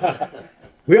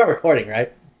 We are recording,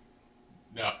 right?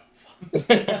 No.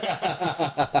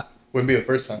 Wouldn't be the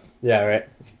first time. Yeah, right.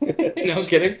 No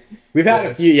kidding. We've had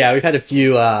a few. Yeah, we've had a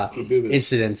few Boo-boo.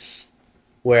 incidents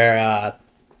where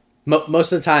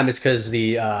most of the time it's because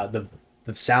the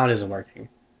sound isn't working.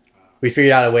 We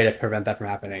figured out a way to prevent that from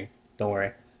happening. Don't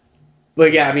worry.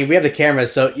 But yeah, I mean, we have the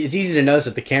cameras, so it's easy to notice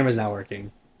that the camera's not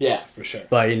working. Yeah, for sure.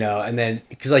 But and then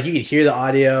because you could hear the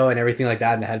audio and everything like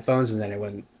that in the headphones, and then it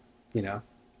wouldn't,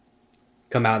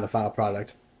 come out in the final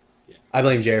product. Yeah. I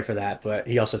blame Jerry for that, but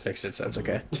he also fixed it, so it's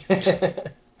okay.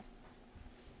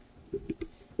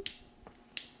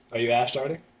 Are you ashed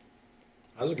already?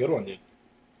 That was a good one, dude.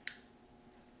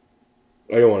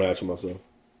 I don't want to answer myself.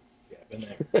 Yeah, been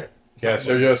there. Yeah,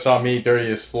 Sergio saw me dirty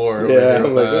his floor. Over Yeah, here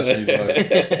I'm with like, ash. He's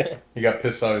like, he got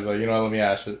pissed off. He's like, let me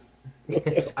ash it.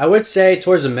 I would say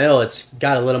towards the middle, it's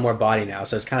got a little more body now,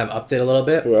 so it's kind of upped it a little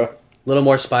bit, Yeah. a little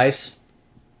more spice,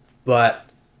 but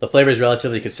the flavor is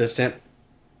relatively consistent.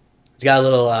 It's got a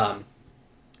little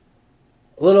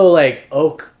like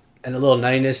oak and a little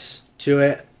nuttiness to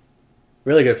it.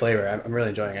 Really good flavor. I'm really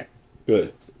enjoying it.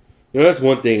 Good. That's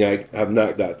one thing I have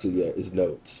not got to yet is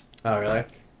notes. Oh, really?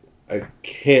 I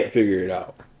can't figure it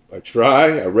out. I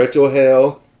try. I retro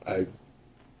hell. I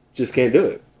just can't do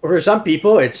it. For some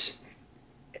people, it's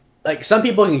like some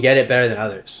people can get it better than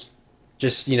others.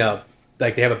 Just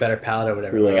like they have a better palate or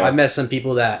whatever. Like Yeah. I've met some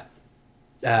people that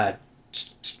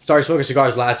started smoking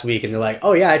cigars last week, and they're like,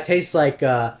 "Oh yeah, it tastes like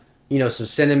some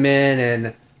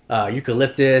cinnamon and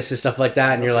eucalyptus and stuff like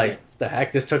that." And you're like, "The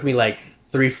heck? This took me like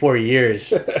 3-4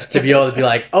 years to be able to be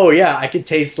like, oh yeah, I can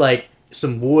taste like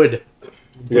some wood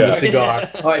with Yeah. a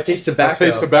cigar. Oh, I taste I tobacco."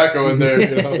 taste tobacco in there.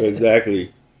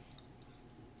 Exactly.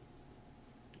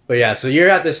 But yeah, so you're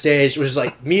at this stage, which is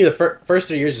like me, the first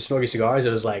 3 years of smoking cigars,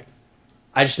 it was like,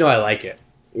 I just know I like it.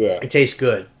 Yeah. It tastes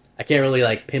good. I can't really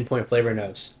like pinpoint flavor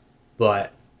notes,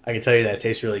 but I can tell you that it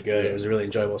tastes really good. It was a really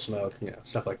enjoyable smoke,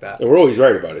 stuff like that. And we're always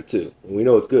right about it too. When we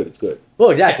know it's good, it's good. Well,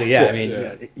 exactly, yeah. Yes, I mean,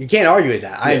 yeah. you can't argue with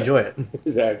that. I Yeah. enjoy it.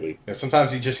 Exactly. Yeah,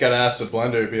 sometimes you just gotta ask the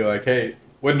blender to be like, hey,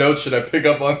 what notes should I pick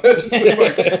up on this? It's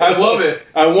like, I love it.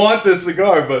 I want this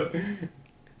cigar, but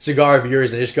Cigar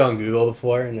viewers, they just go on Google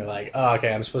before, and they're like, oh,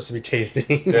 okay, I'm supposed to be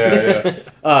tasting yeah.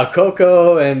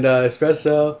 cocoa and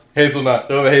espresso. Hazelnut.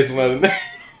 Throw the hazelnut in there.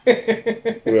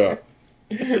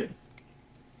 Yeah.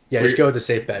 Yeah, just go with the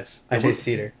safe bets. I taste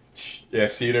cedar. Yeah,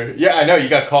 cedar. Yeah, I know. You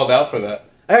got called out for that.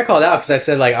 I got called out because I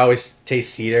said, like, I always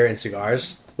taste cedar in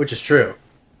cigars, which is true.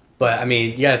 But, I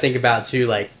mean, you got to think about, too,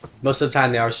 like, most of the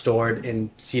time they are stored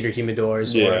in cedar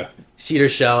humidors Yeah. or cedar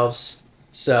shelves,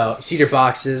 so cedar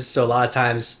boxes. So a lot of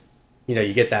times,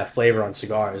 you get that flavor on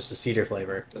cigars, the cedar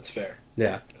flavor. That's fair.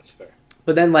 Yeah. That's fair.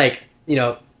 But then, like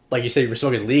you said, you were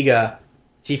smoking Liga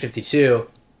T52,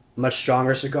 much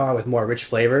stronger cigar with more rich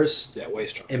flavors. Yeah, way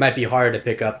strong. It might be harder to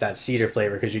pick up that cedar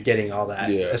flavor because you're getting all that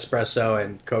Yeah. espresso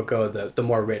and cocoa, the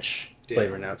more rich Yeah.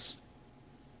 flavor notes.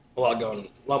 A lot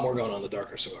more going on the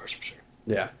darker cigars for sure.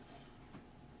 Yeah.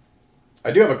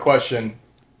 I do have a question.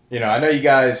 I know you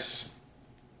guys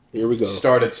Here we go.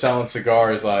 started selling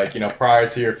cigars like, prior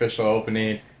to your official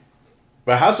opening.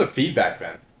 But how's the feedback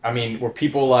been? I mean, were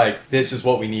people like, this is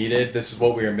what we needed, this is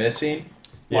what we were missing?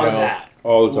 A lot of that.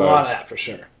 All the A time. lot of that for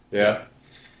sure. Yeah.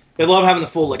 They love having the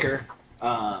full liquor.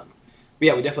 But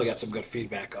yeah, we definitely got some good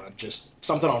feedback on just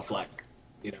something on Flagler.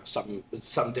 Something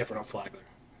different on Flagler.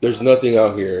 There's nothing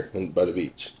out here by the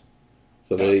beach,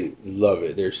 so they love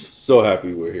it. They're so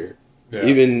happy we're here. Yeah.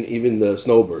 Even the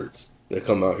snowbirds that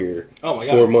come out here Oh my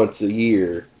god. 4 months a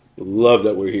year love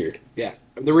that we're here. Yeah.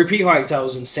 The repeat clientele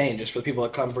is insane just for the people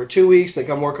that come for 2 weeks, they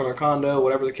come work on our condo,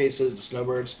 whatever the case is, the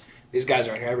snowbirds. These guys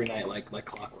are in here every night like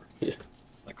clockwork. Yeah.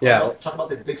 Like Yeah. clockwork. Talk about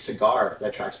the big cigar that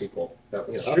attracts people.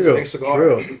 True. Big cigar.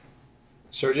 True.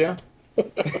 Sergio?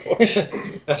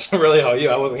 That's really all you.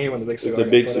 I wasn't here when the big It's cigar a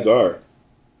big got put in. cigar.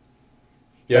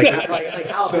 Yeah. Like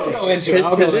how So- big? I'll go into it.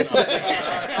 I'll go Because into this- it.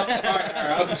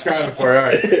 I'll describe it for you. All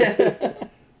right.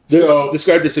 So,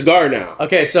 Describe the cigar now.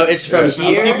 Okay, so it's from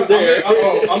Yeah. here.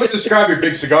 I'm gonna describe your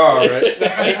big cigar, all right?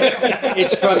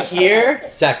 It's from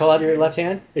here. Zach, hold out your left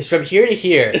hand. It's from here to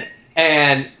here,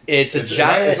 and it's a Is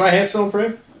giant. my hand still in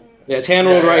frame? Yeah, it's hand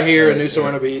rolled Yeah, right yeah, here yeah, in New yeah.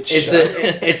 Smyrna Beach.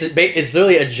 It's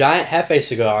literally a giant Jefe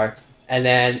cigar, and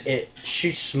then it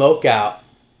shoots smoke out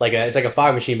it's like a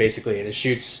fog machine basically, and it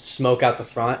shoots smoke out the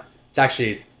front. It's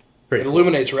actually pretty It cool.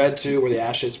 illuminates red too, where the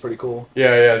ash is pretty cool.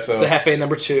 Yeah. It's So the Jefe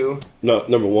number 2. No,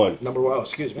 number one. Number 1,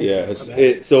 excuse me. Yeah. My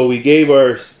bad. So we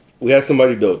had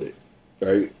somebody build it,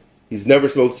 right? He's never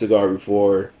smoked a cigar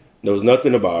before, knows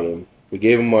nothing about him. We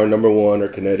gave him our number 1, our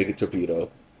Connecticut torpedo,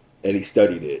 and he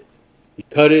studied it. He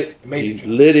cut it, Amazing he job.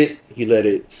 lit it, he let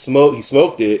it smoke, he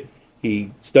smoked it, he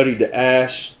studied the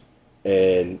ash,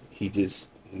 and he just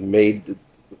made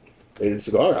a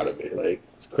cigar out of it. Like,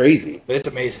 it's crazy. But it's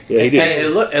amazing. Yeah, he And did.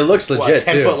 it looks What, legit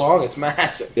 10 too. foot long? It's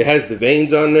massive. It has the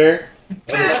veins on there.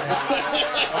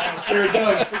 I'm sure it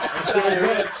does. I'm sure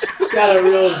it does. Got a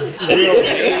real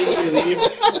vein relief.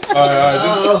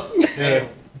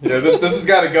 Yeah, this has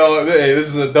got to go. Hey, this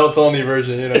is a adults only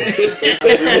version. We made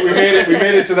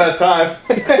it to that time.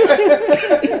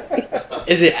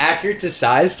 Is it accurate to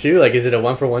size too? Like, is it a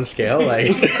 1-for-1 scale?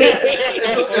 Like,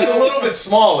 It's a little bit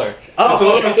smaller. Oh. It's a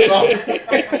little bit smaller.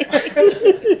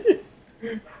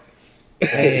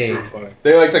 hey, So funny.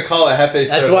 They like to call it Jefe.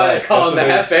 that's why I call him the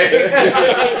Jefe.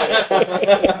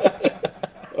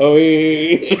 Oh,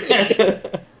 yeah.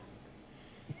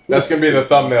 That's gonna be the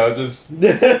thumbnail. Just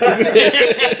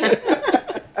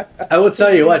I will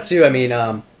tell you what too. I mean,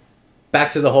 back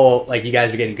to the whole like you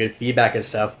guys were getting good feedback and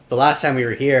stuff. The last time we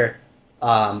were here,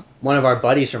 one of our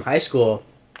buddies from high school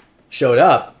showed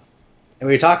up, and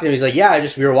we were talking to him. He's like, "Yeah,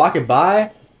 we were walking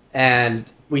by, and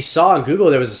we saw on Google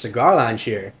there was a cigar lounge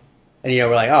here, and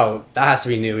we're like, oh, that has to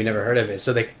be new. We never heard of it.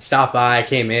 So they stopped by,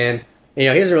 came in.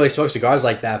 And, he doesn't really smoke cigars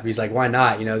like that, but he's like, why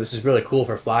not? This is really cool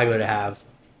for Flagler to have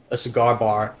a cigar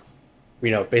bar,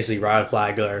 basically right on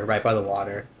Flagler, right by the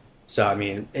water. So, I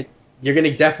mean, you're going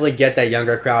to definitely get that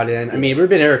younger crowd in. I mean, we've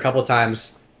been here a couple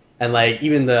times, and, like,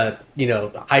 even the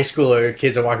high schooler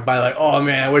kids are walking by like, oh,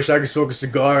 man, I wish I could smoke a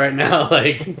cigar right now.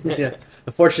 Like, yeah.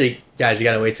 Unfortunately, guys, you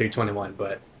got to wait till you're 21,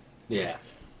 but Yeah.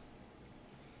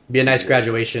 be a nice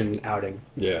graduation outing.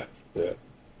 Yeah,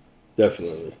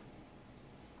 definitely.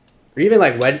 Or even,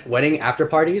 like, wedding after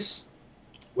parties.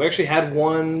 We actually had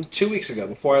one 2 weeks ago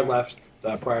before I left,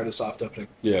 prior to soft opening.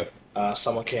 Yeah.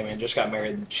 Someone came in, just got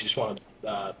married, and she just wanted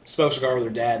to smoke a cigar with her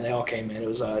dad, and they all came in. It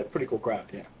was a pretty cool crowd,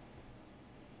 yeah.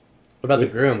 What about the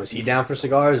groom? Was he down for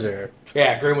cigars or?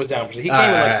 Yeah, Grim was down for. He came in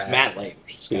Alright. Matt late,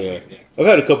 which is kind of Yeah. I've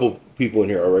had a couple people in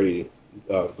here already,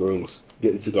 grooms,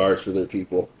 getting cigars for their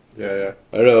people. Yeah.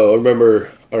 I know. I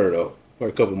remember. I don't know. About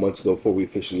a couple months ago, before we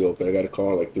officially opened, I got a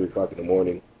call at like 3:00 in the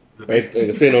morning. Right? I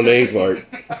ain't say no names, Mark.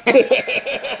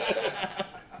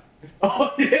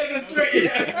 Oh yeah, that's right.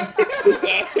 Yeah.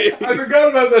 I forgot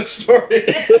about that story.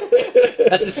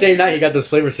 That's the same night you got those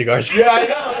flavor cigars. Yeah,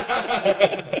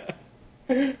 I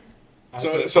know.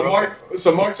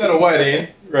 So Mark's at a wedding,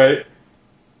 right?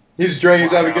 He's drinking.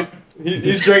 He's having good.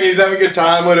 He's drinking. He's having a good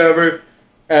time. Whatever.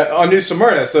 On New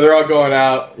Smyrna, so they're all going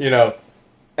out,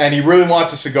 and he really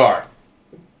wants a cigar.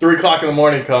 3:00 in the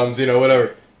morning comes,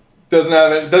 whatever. Doesn't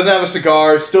have a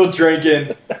cigar. Still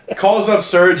drinking. Calls up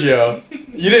Sergio.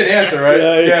 You didn't answer, right?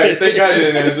 Yeah. Thank God you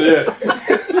didn't answer. Yeah.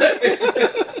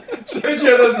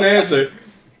 Sergio doesn't answer,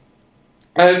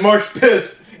 and Mark's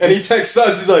pissed, and he texts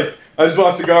us. He's like, "I just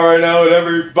want a cigar right now.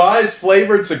 Whatever." Buys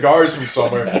flavored cigars from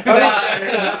somewhere. That's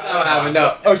not what happened.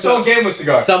 No. Oh, someone gave him a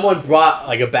cigar. Someone brought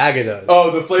like a bag of those.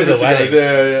 Oh, the flavored the cigars.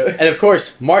 wedding. Yeah. And of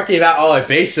course, Mark gave out all our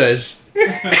bases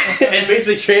and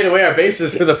basically traded away our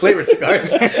bases for the flavor cigars.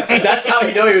 That's how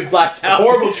you know he was blacked out.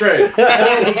 Horrible trade.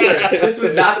 Horrible trade. This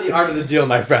was not the art of the deal,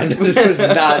 my friend. This was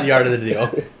not the art of the deal.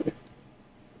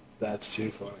 That's too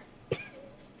funny.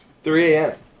 3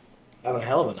 a.m. Having a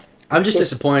hell of a night. I'm just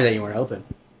disappointed that you weren't open.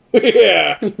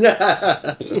 Yeah. We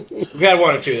had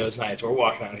one or two of those nights. We're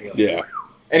walking out here. Like, Yeah.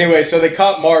 Anyway, so they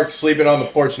caught Mark sleeping on the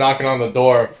porch, knocking on the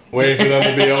door, waiting for them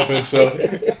to be open. So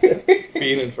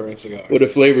fiending for a cigar. With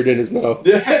it flavored in his mouth.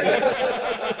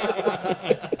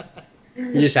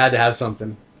 You just had to have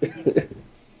something. he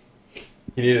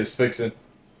needed his fixing.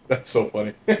 That's so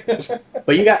funny.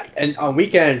 But you got, and on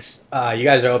weekends, you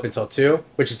guys are open till 2,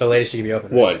 which is the latest you can be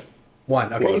open. Right? 1.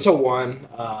 1, okay. We're until 1.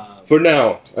 For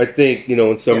now, I think,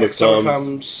 when summer Summer comes.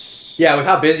 comes. Yeah, with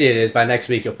how busy it is, by next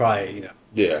week you'll probably,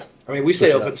 Yeah. I mean, we stayed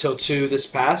Switch it open up. till 2 this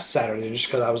past Saturday just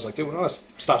because I was like, dude, we don't want to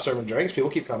stop serving drinks. People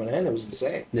keep coming in. It was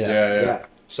insane. Yeah.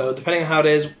 So depending on how it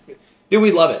is, dude,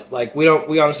 we love it. Like we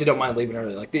honestly don't mind leaving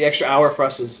early. Like the extra hour for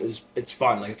us is it's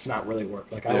fun. Like it's not really work.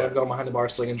 Like I love going behind the bar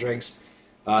slinging drinks.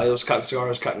 It was cutting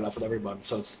cigars, cutting it up with everybody.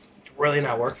 So it's really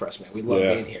not work for us, man. We love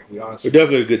being here. We honestly. We're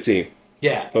definitely a good team.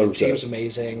 Yeah, the 100%. team's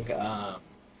amazing.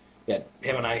 Yeah,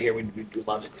 him and I here, we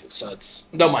love it, dude. So it's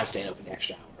don't mind staying open the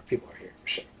extra hour if people are here for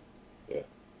sure.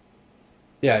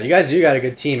 Yeah, you guys do got a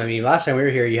good team. I mean, last time we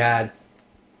were here, you had,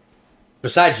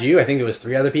 besides you, I think there was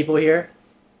 3 other people here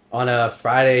on a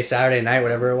Friday, Saturday night,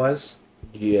 whatever it was.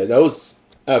 Yeah, that was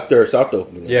after our soft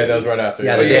opening. Yeah, that was right after.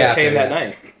 Yeah, But the you day guys after, came that yeah.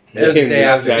 night. It was the day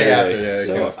after. Saturday. Yeah,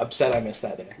 So because- upset I missed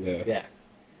that day. Yeah.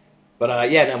 But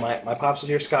no, my pops was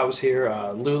here, Scott was here,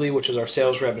 Luli, which is our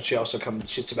sales rep, and she also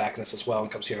she's tobacconist as well and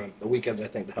comes here on the weekends, I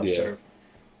think, to help Yeah. serve.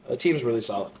 The team's really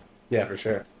solid. Yeah, for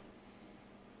sure.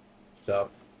 So,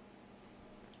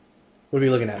 what are we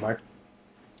looking at, Mark?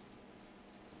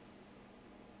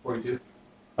 42.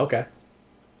 Okay.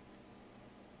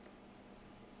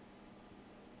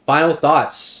 Final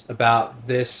thoughts about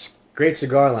this great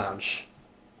cigar lounge.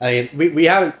 I mean, we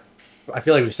haven't, I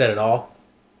feel like we've said it all.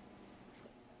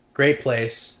 Great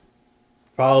place.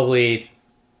 Probably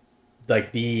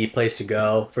like the place to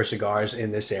go for cigars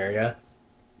in this area.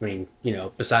 I mean,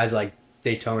 besides like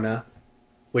Daytona,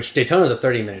 which Daytona's a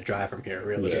 30-minute drive from here,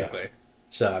 realistically.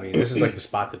 So, I mean, this is like the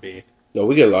spot to be. No,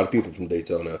 we get a lot of people from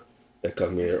Daytona that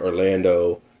come here.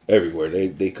 Orlando, everywhere.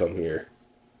 They come here.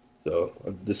 So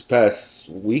this past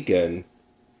weekend,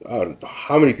 I don't know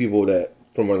how many people that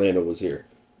from Orlando was here.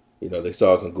 They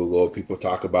saw us on Google. People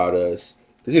talk about us.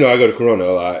 Because, I go to Corona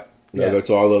a lot. I go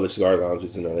to all the other cigar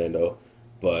lounges in Orlando.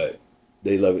 But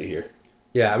they love it here.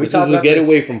 Yeah, we This talked is a about this.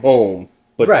 getaway from home,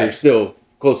 but Right. you're still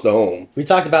close to home. We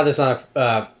talked about this on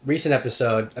a recent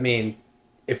episode. I mean,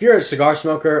 if you're a cigar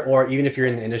smoker or even if you're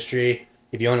in the industry,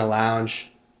 if you own a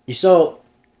lounge, you still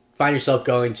find yourself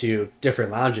going to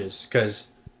different lounges because,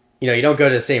 you don't go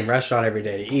to the same restaurant every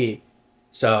day to eat.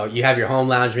 So you have your home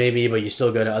lounge maybe, but you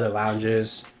still go to other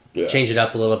lounges, Yeah. change it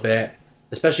up a little bit.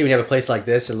 Especially when you have a place like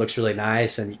this, it looks really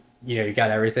nice and, you got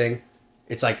everything.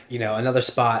 It's like, another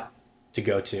spot to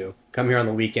go to. Come here on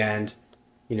the weekend,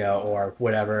 or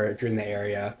whatever, if you're in the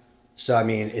area. So, I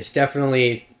mean, it's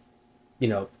definitely,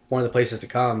 one of the places to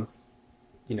come,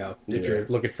 if you're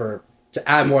looking to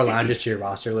add more lounges to your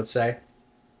roster, let's say.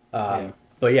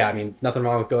 But yeah, I mean, nothing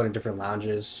wrong with going to different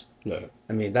lounges. No.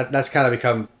 I mean, that's kind of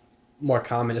become more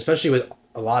common, especially with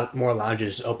a lot more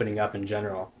lounges opening up in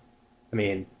general. I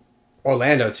mean,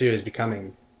 Orlando, too, is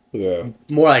becoming Yeah.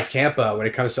 more like Tampa when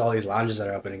it comes to all these lounges that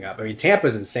are opening up. I mean,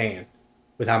 Tampa's insane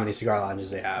with how many cigar lounges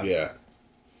they have. Yeah.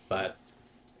 But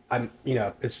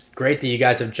it's great that you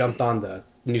guys have jumped on the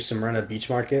new Smyrna beach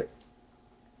market.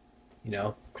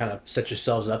 Kind of set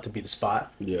yourselves up to be the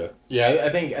spot. Yeah. Yeah, I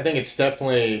think it's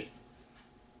definitely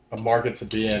a market to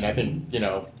be in. I think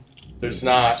there's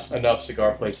not enough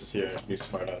cigar places here in New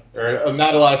Smyrna, or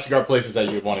not a lot of cigar places that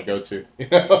you would want to go to.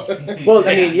 Well,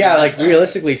 I mean, yeah, like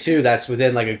realistically too, that's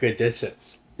within like a good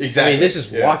distance. Exactly. I mean, this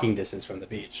is walking distance from the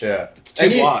beach. Yeah. It's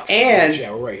 2 blocks. And yeah,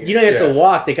 we're right here. you don't have Yeah. to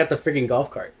walk. They got the freaking golf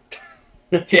cart.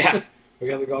 Yeah, we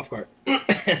got the golf cart,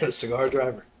 the cigar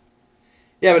driver.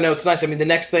 Yeah, but no, it's nice. I mean, the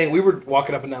next thing, we were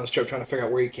walking up and down the strip trying to figure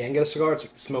out where you can get a cigar. It's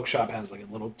like the smoke shop has like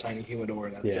a little tiny humidor,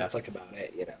 and that's like about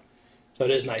it, So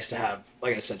it is nice to have,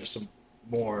 like I said, just some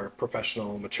more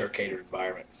professional, mature, catered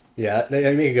environment. Yeah,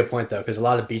 they make a good point though, because a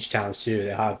lot of beach towns too, they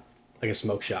have like a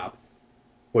smoke shop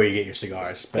where you get your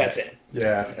cigars. But That's it.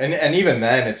 Yeah, and even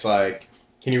then, it's like,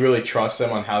 can you really trust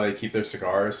them on how they keep their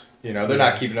cigars? They're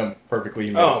not keeping them perfectly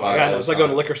humidified. Oh my god, all it's the like going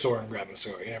to time. a liquor store and grabbing a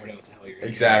cigar. You never know what the hell you're getting.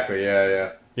 Exactly.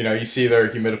 Yeah. You see their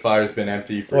humidifiers been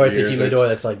empty for Or years. it's a humidor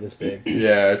that's like this big.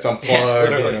 Yeah, it's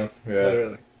unplugged. literally. Yeah.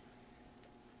 Literally.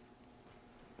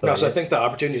 But, No, so I think the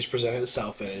opportunities presented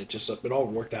itself, and it all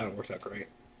worked out and worked out great.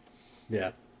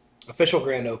 Yeah. Official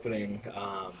grand opening,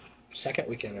 second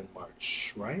weekend in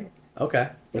March, right? Okay.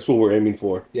 That's what we're aiming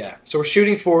for. Yeah. So we're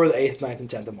shooting for the 8th, 9th, and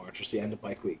 10th of March, which is the end of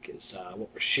Bike Week, is what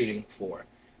we're shooting for.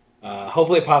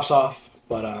 Hopefully it pops off,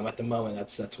 but at the moment,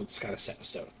 that's what's kind of set in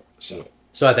stone for us.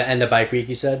 So at the end of bike week,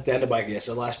 you said? The end of Bike Week,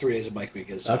 so the last 3 days of Bike Week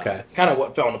is Okay. kind of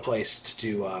what fell into place to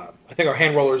do. I think our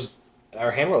hand rollers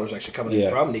actually coming in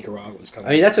from Nicaragua. Coming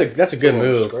I mean, that's a good Which is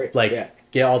move. great. Like, Yeah.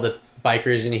 get all the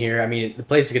bikers in here. I mean, the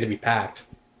place is going to be packed.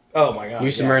 Oh my god.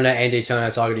 New Smyrna and Daytona,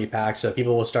 it's all going to be packed, so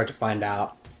people will start to find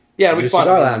out. Yeah, it'll New be fun.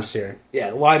 Cigar Lounge is here.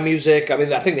 Yeah, live music. I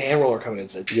mean, I think the hand roller coming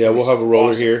in. We'll have a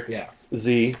roller here. Yeah.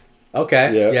 Z.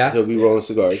 Okay. Yeah. He'll be rolling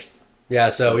cigars.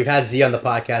 Yeah. So we've had Z on the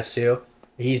podcast too.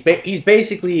 He's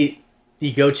basically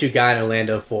the go-to guy in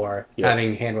Orlando for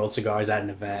having hand-rolled cigars at an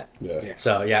event. Yeah.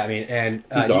 So yeah, I mean, and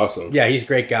He's awesome. Yeah, he's a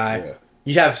great guy. Yeah.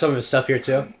 You have some of his stuff here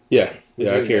too. Yeah.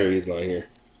 I carry his line here.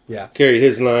 Yeah. Carry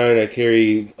his line. I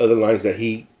carry other lines that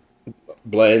he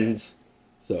blends.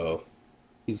 So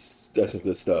he's got some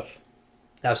good stuff.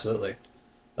 Absolutely.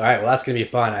 All right. Well, that's gonna be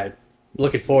fun. I'm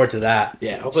looking forward to that.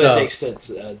 Yeah, hopefully So-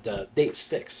 the date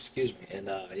sticks. Excuse me, and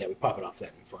we pop it off then.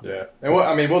 Fun. Yeah, and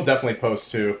we'll definitely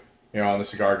post too. On the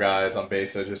Cigar Guys on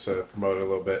Besa just to promote it a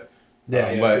little bit.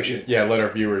 Let our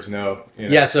viewers know.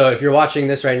 Yeah. So if you're watching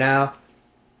this right now,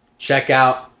 check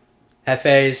out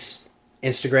Jefe's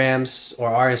Instagrams or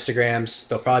our Instagrams.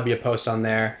 There'll probably be a post on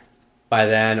there by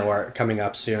then or coming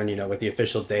up soon. With the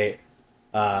official date.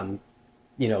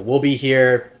 We'll be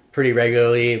here pretty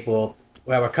regularly. We'll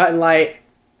have our cut and light,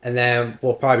 and then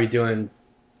we'll probably be doing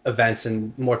events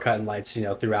and more cut and lights.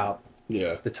 Throughout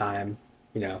the time.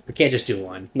 We can't just do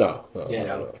one. No.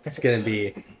 It's gonna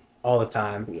be all the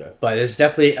time. Yeah. But it's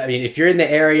definitely. I mean, if you're in the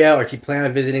area or if you plan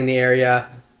on visiting the area,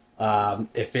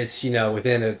 if it's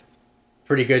within a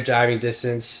pretty good driving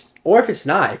distance, or if it's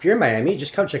not, if you're in Miami,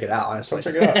 just come check it out. Honestly,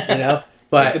 Come check it out. Take the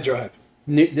But drive.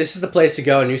 this is the place to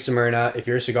go, New Smyrna, if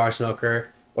you're a cigar smoker,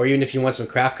 or even if you want some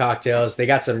craft cocktails. They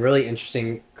got some really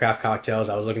interesting craft cocktails.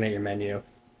 I was looking at your menu,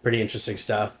 pretty interesting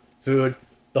stuff. Food,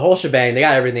 the whole shebang. They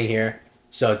got everything here.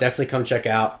 So definitely come check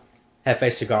out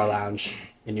Jefe Cigar Lounge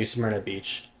in New Smyrna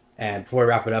Beach. And before we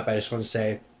wrap it up, I just want to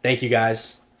say thank you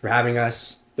guys for having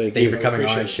us. Thank you for coming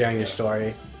on and sharing your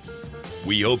story.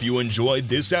 We hope you enjoyed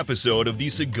this episode of the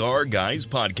Cigar Guys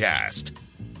podcast.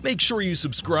 Make sure you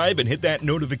subscribe and hit that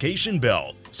notification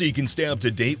bell so you can stay up to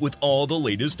date with all the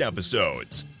latest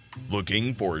episodes.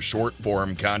 Looking for short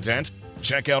form content?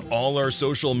 Check out all our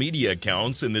social media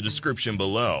accounts in the description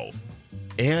below.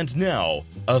 And now,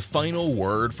 a final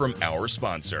word from our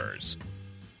sponsors.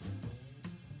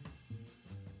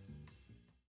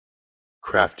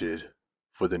 Crafted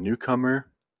for the newcomer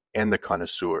and the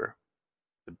connoisseur,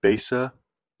 the Besa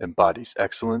embodies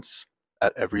excellence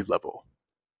at every level.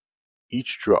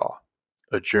 Each draw,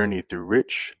 a journey through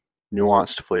rich,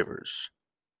 nuanced flavors,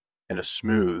 and a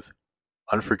smooth,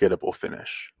 unforgettable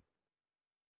finish.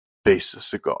 Besa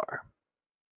Cigar,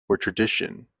 where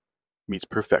tradition meets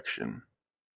perfection.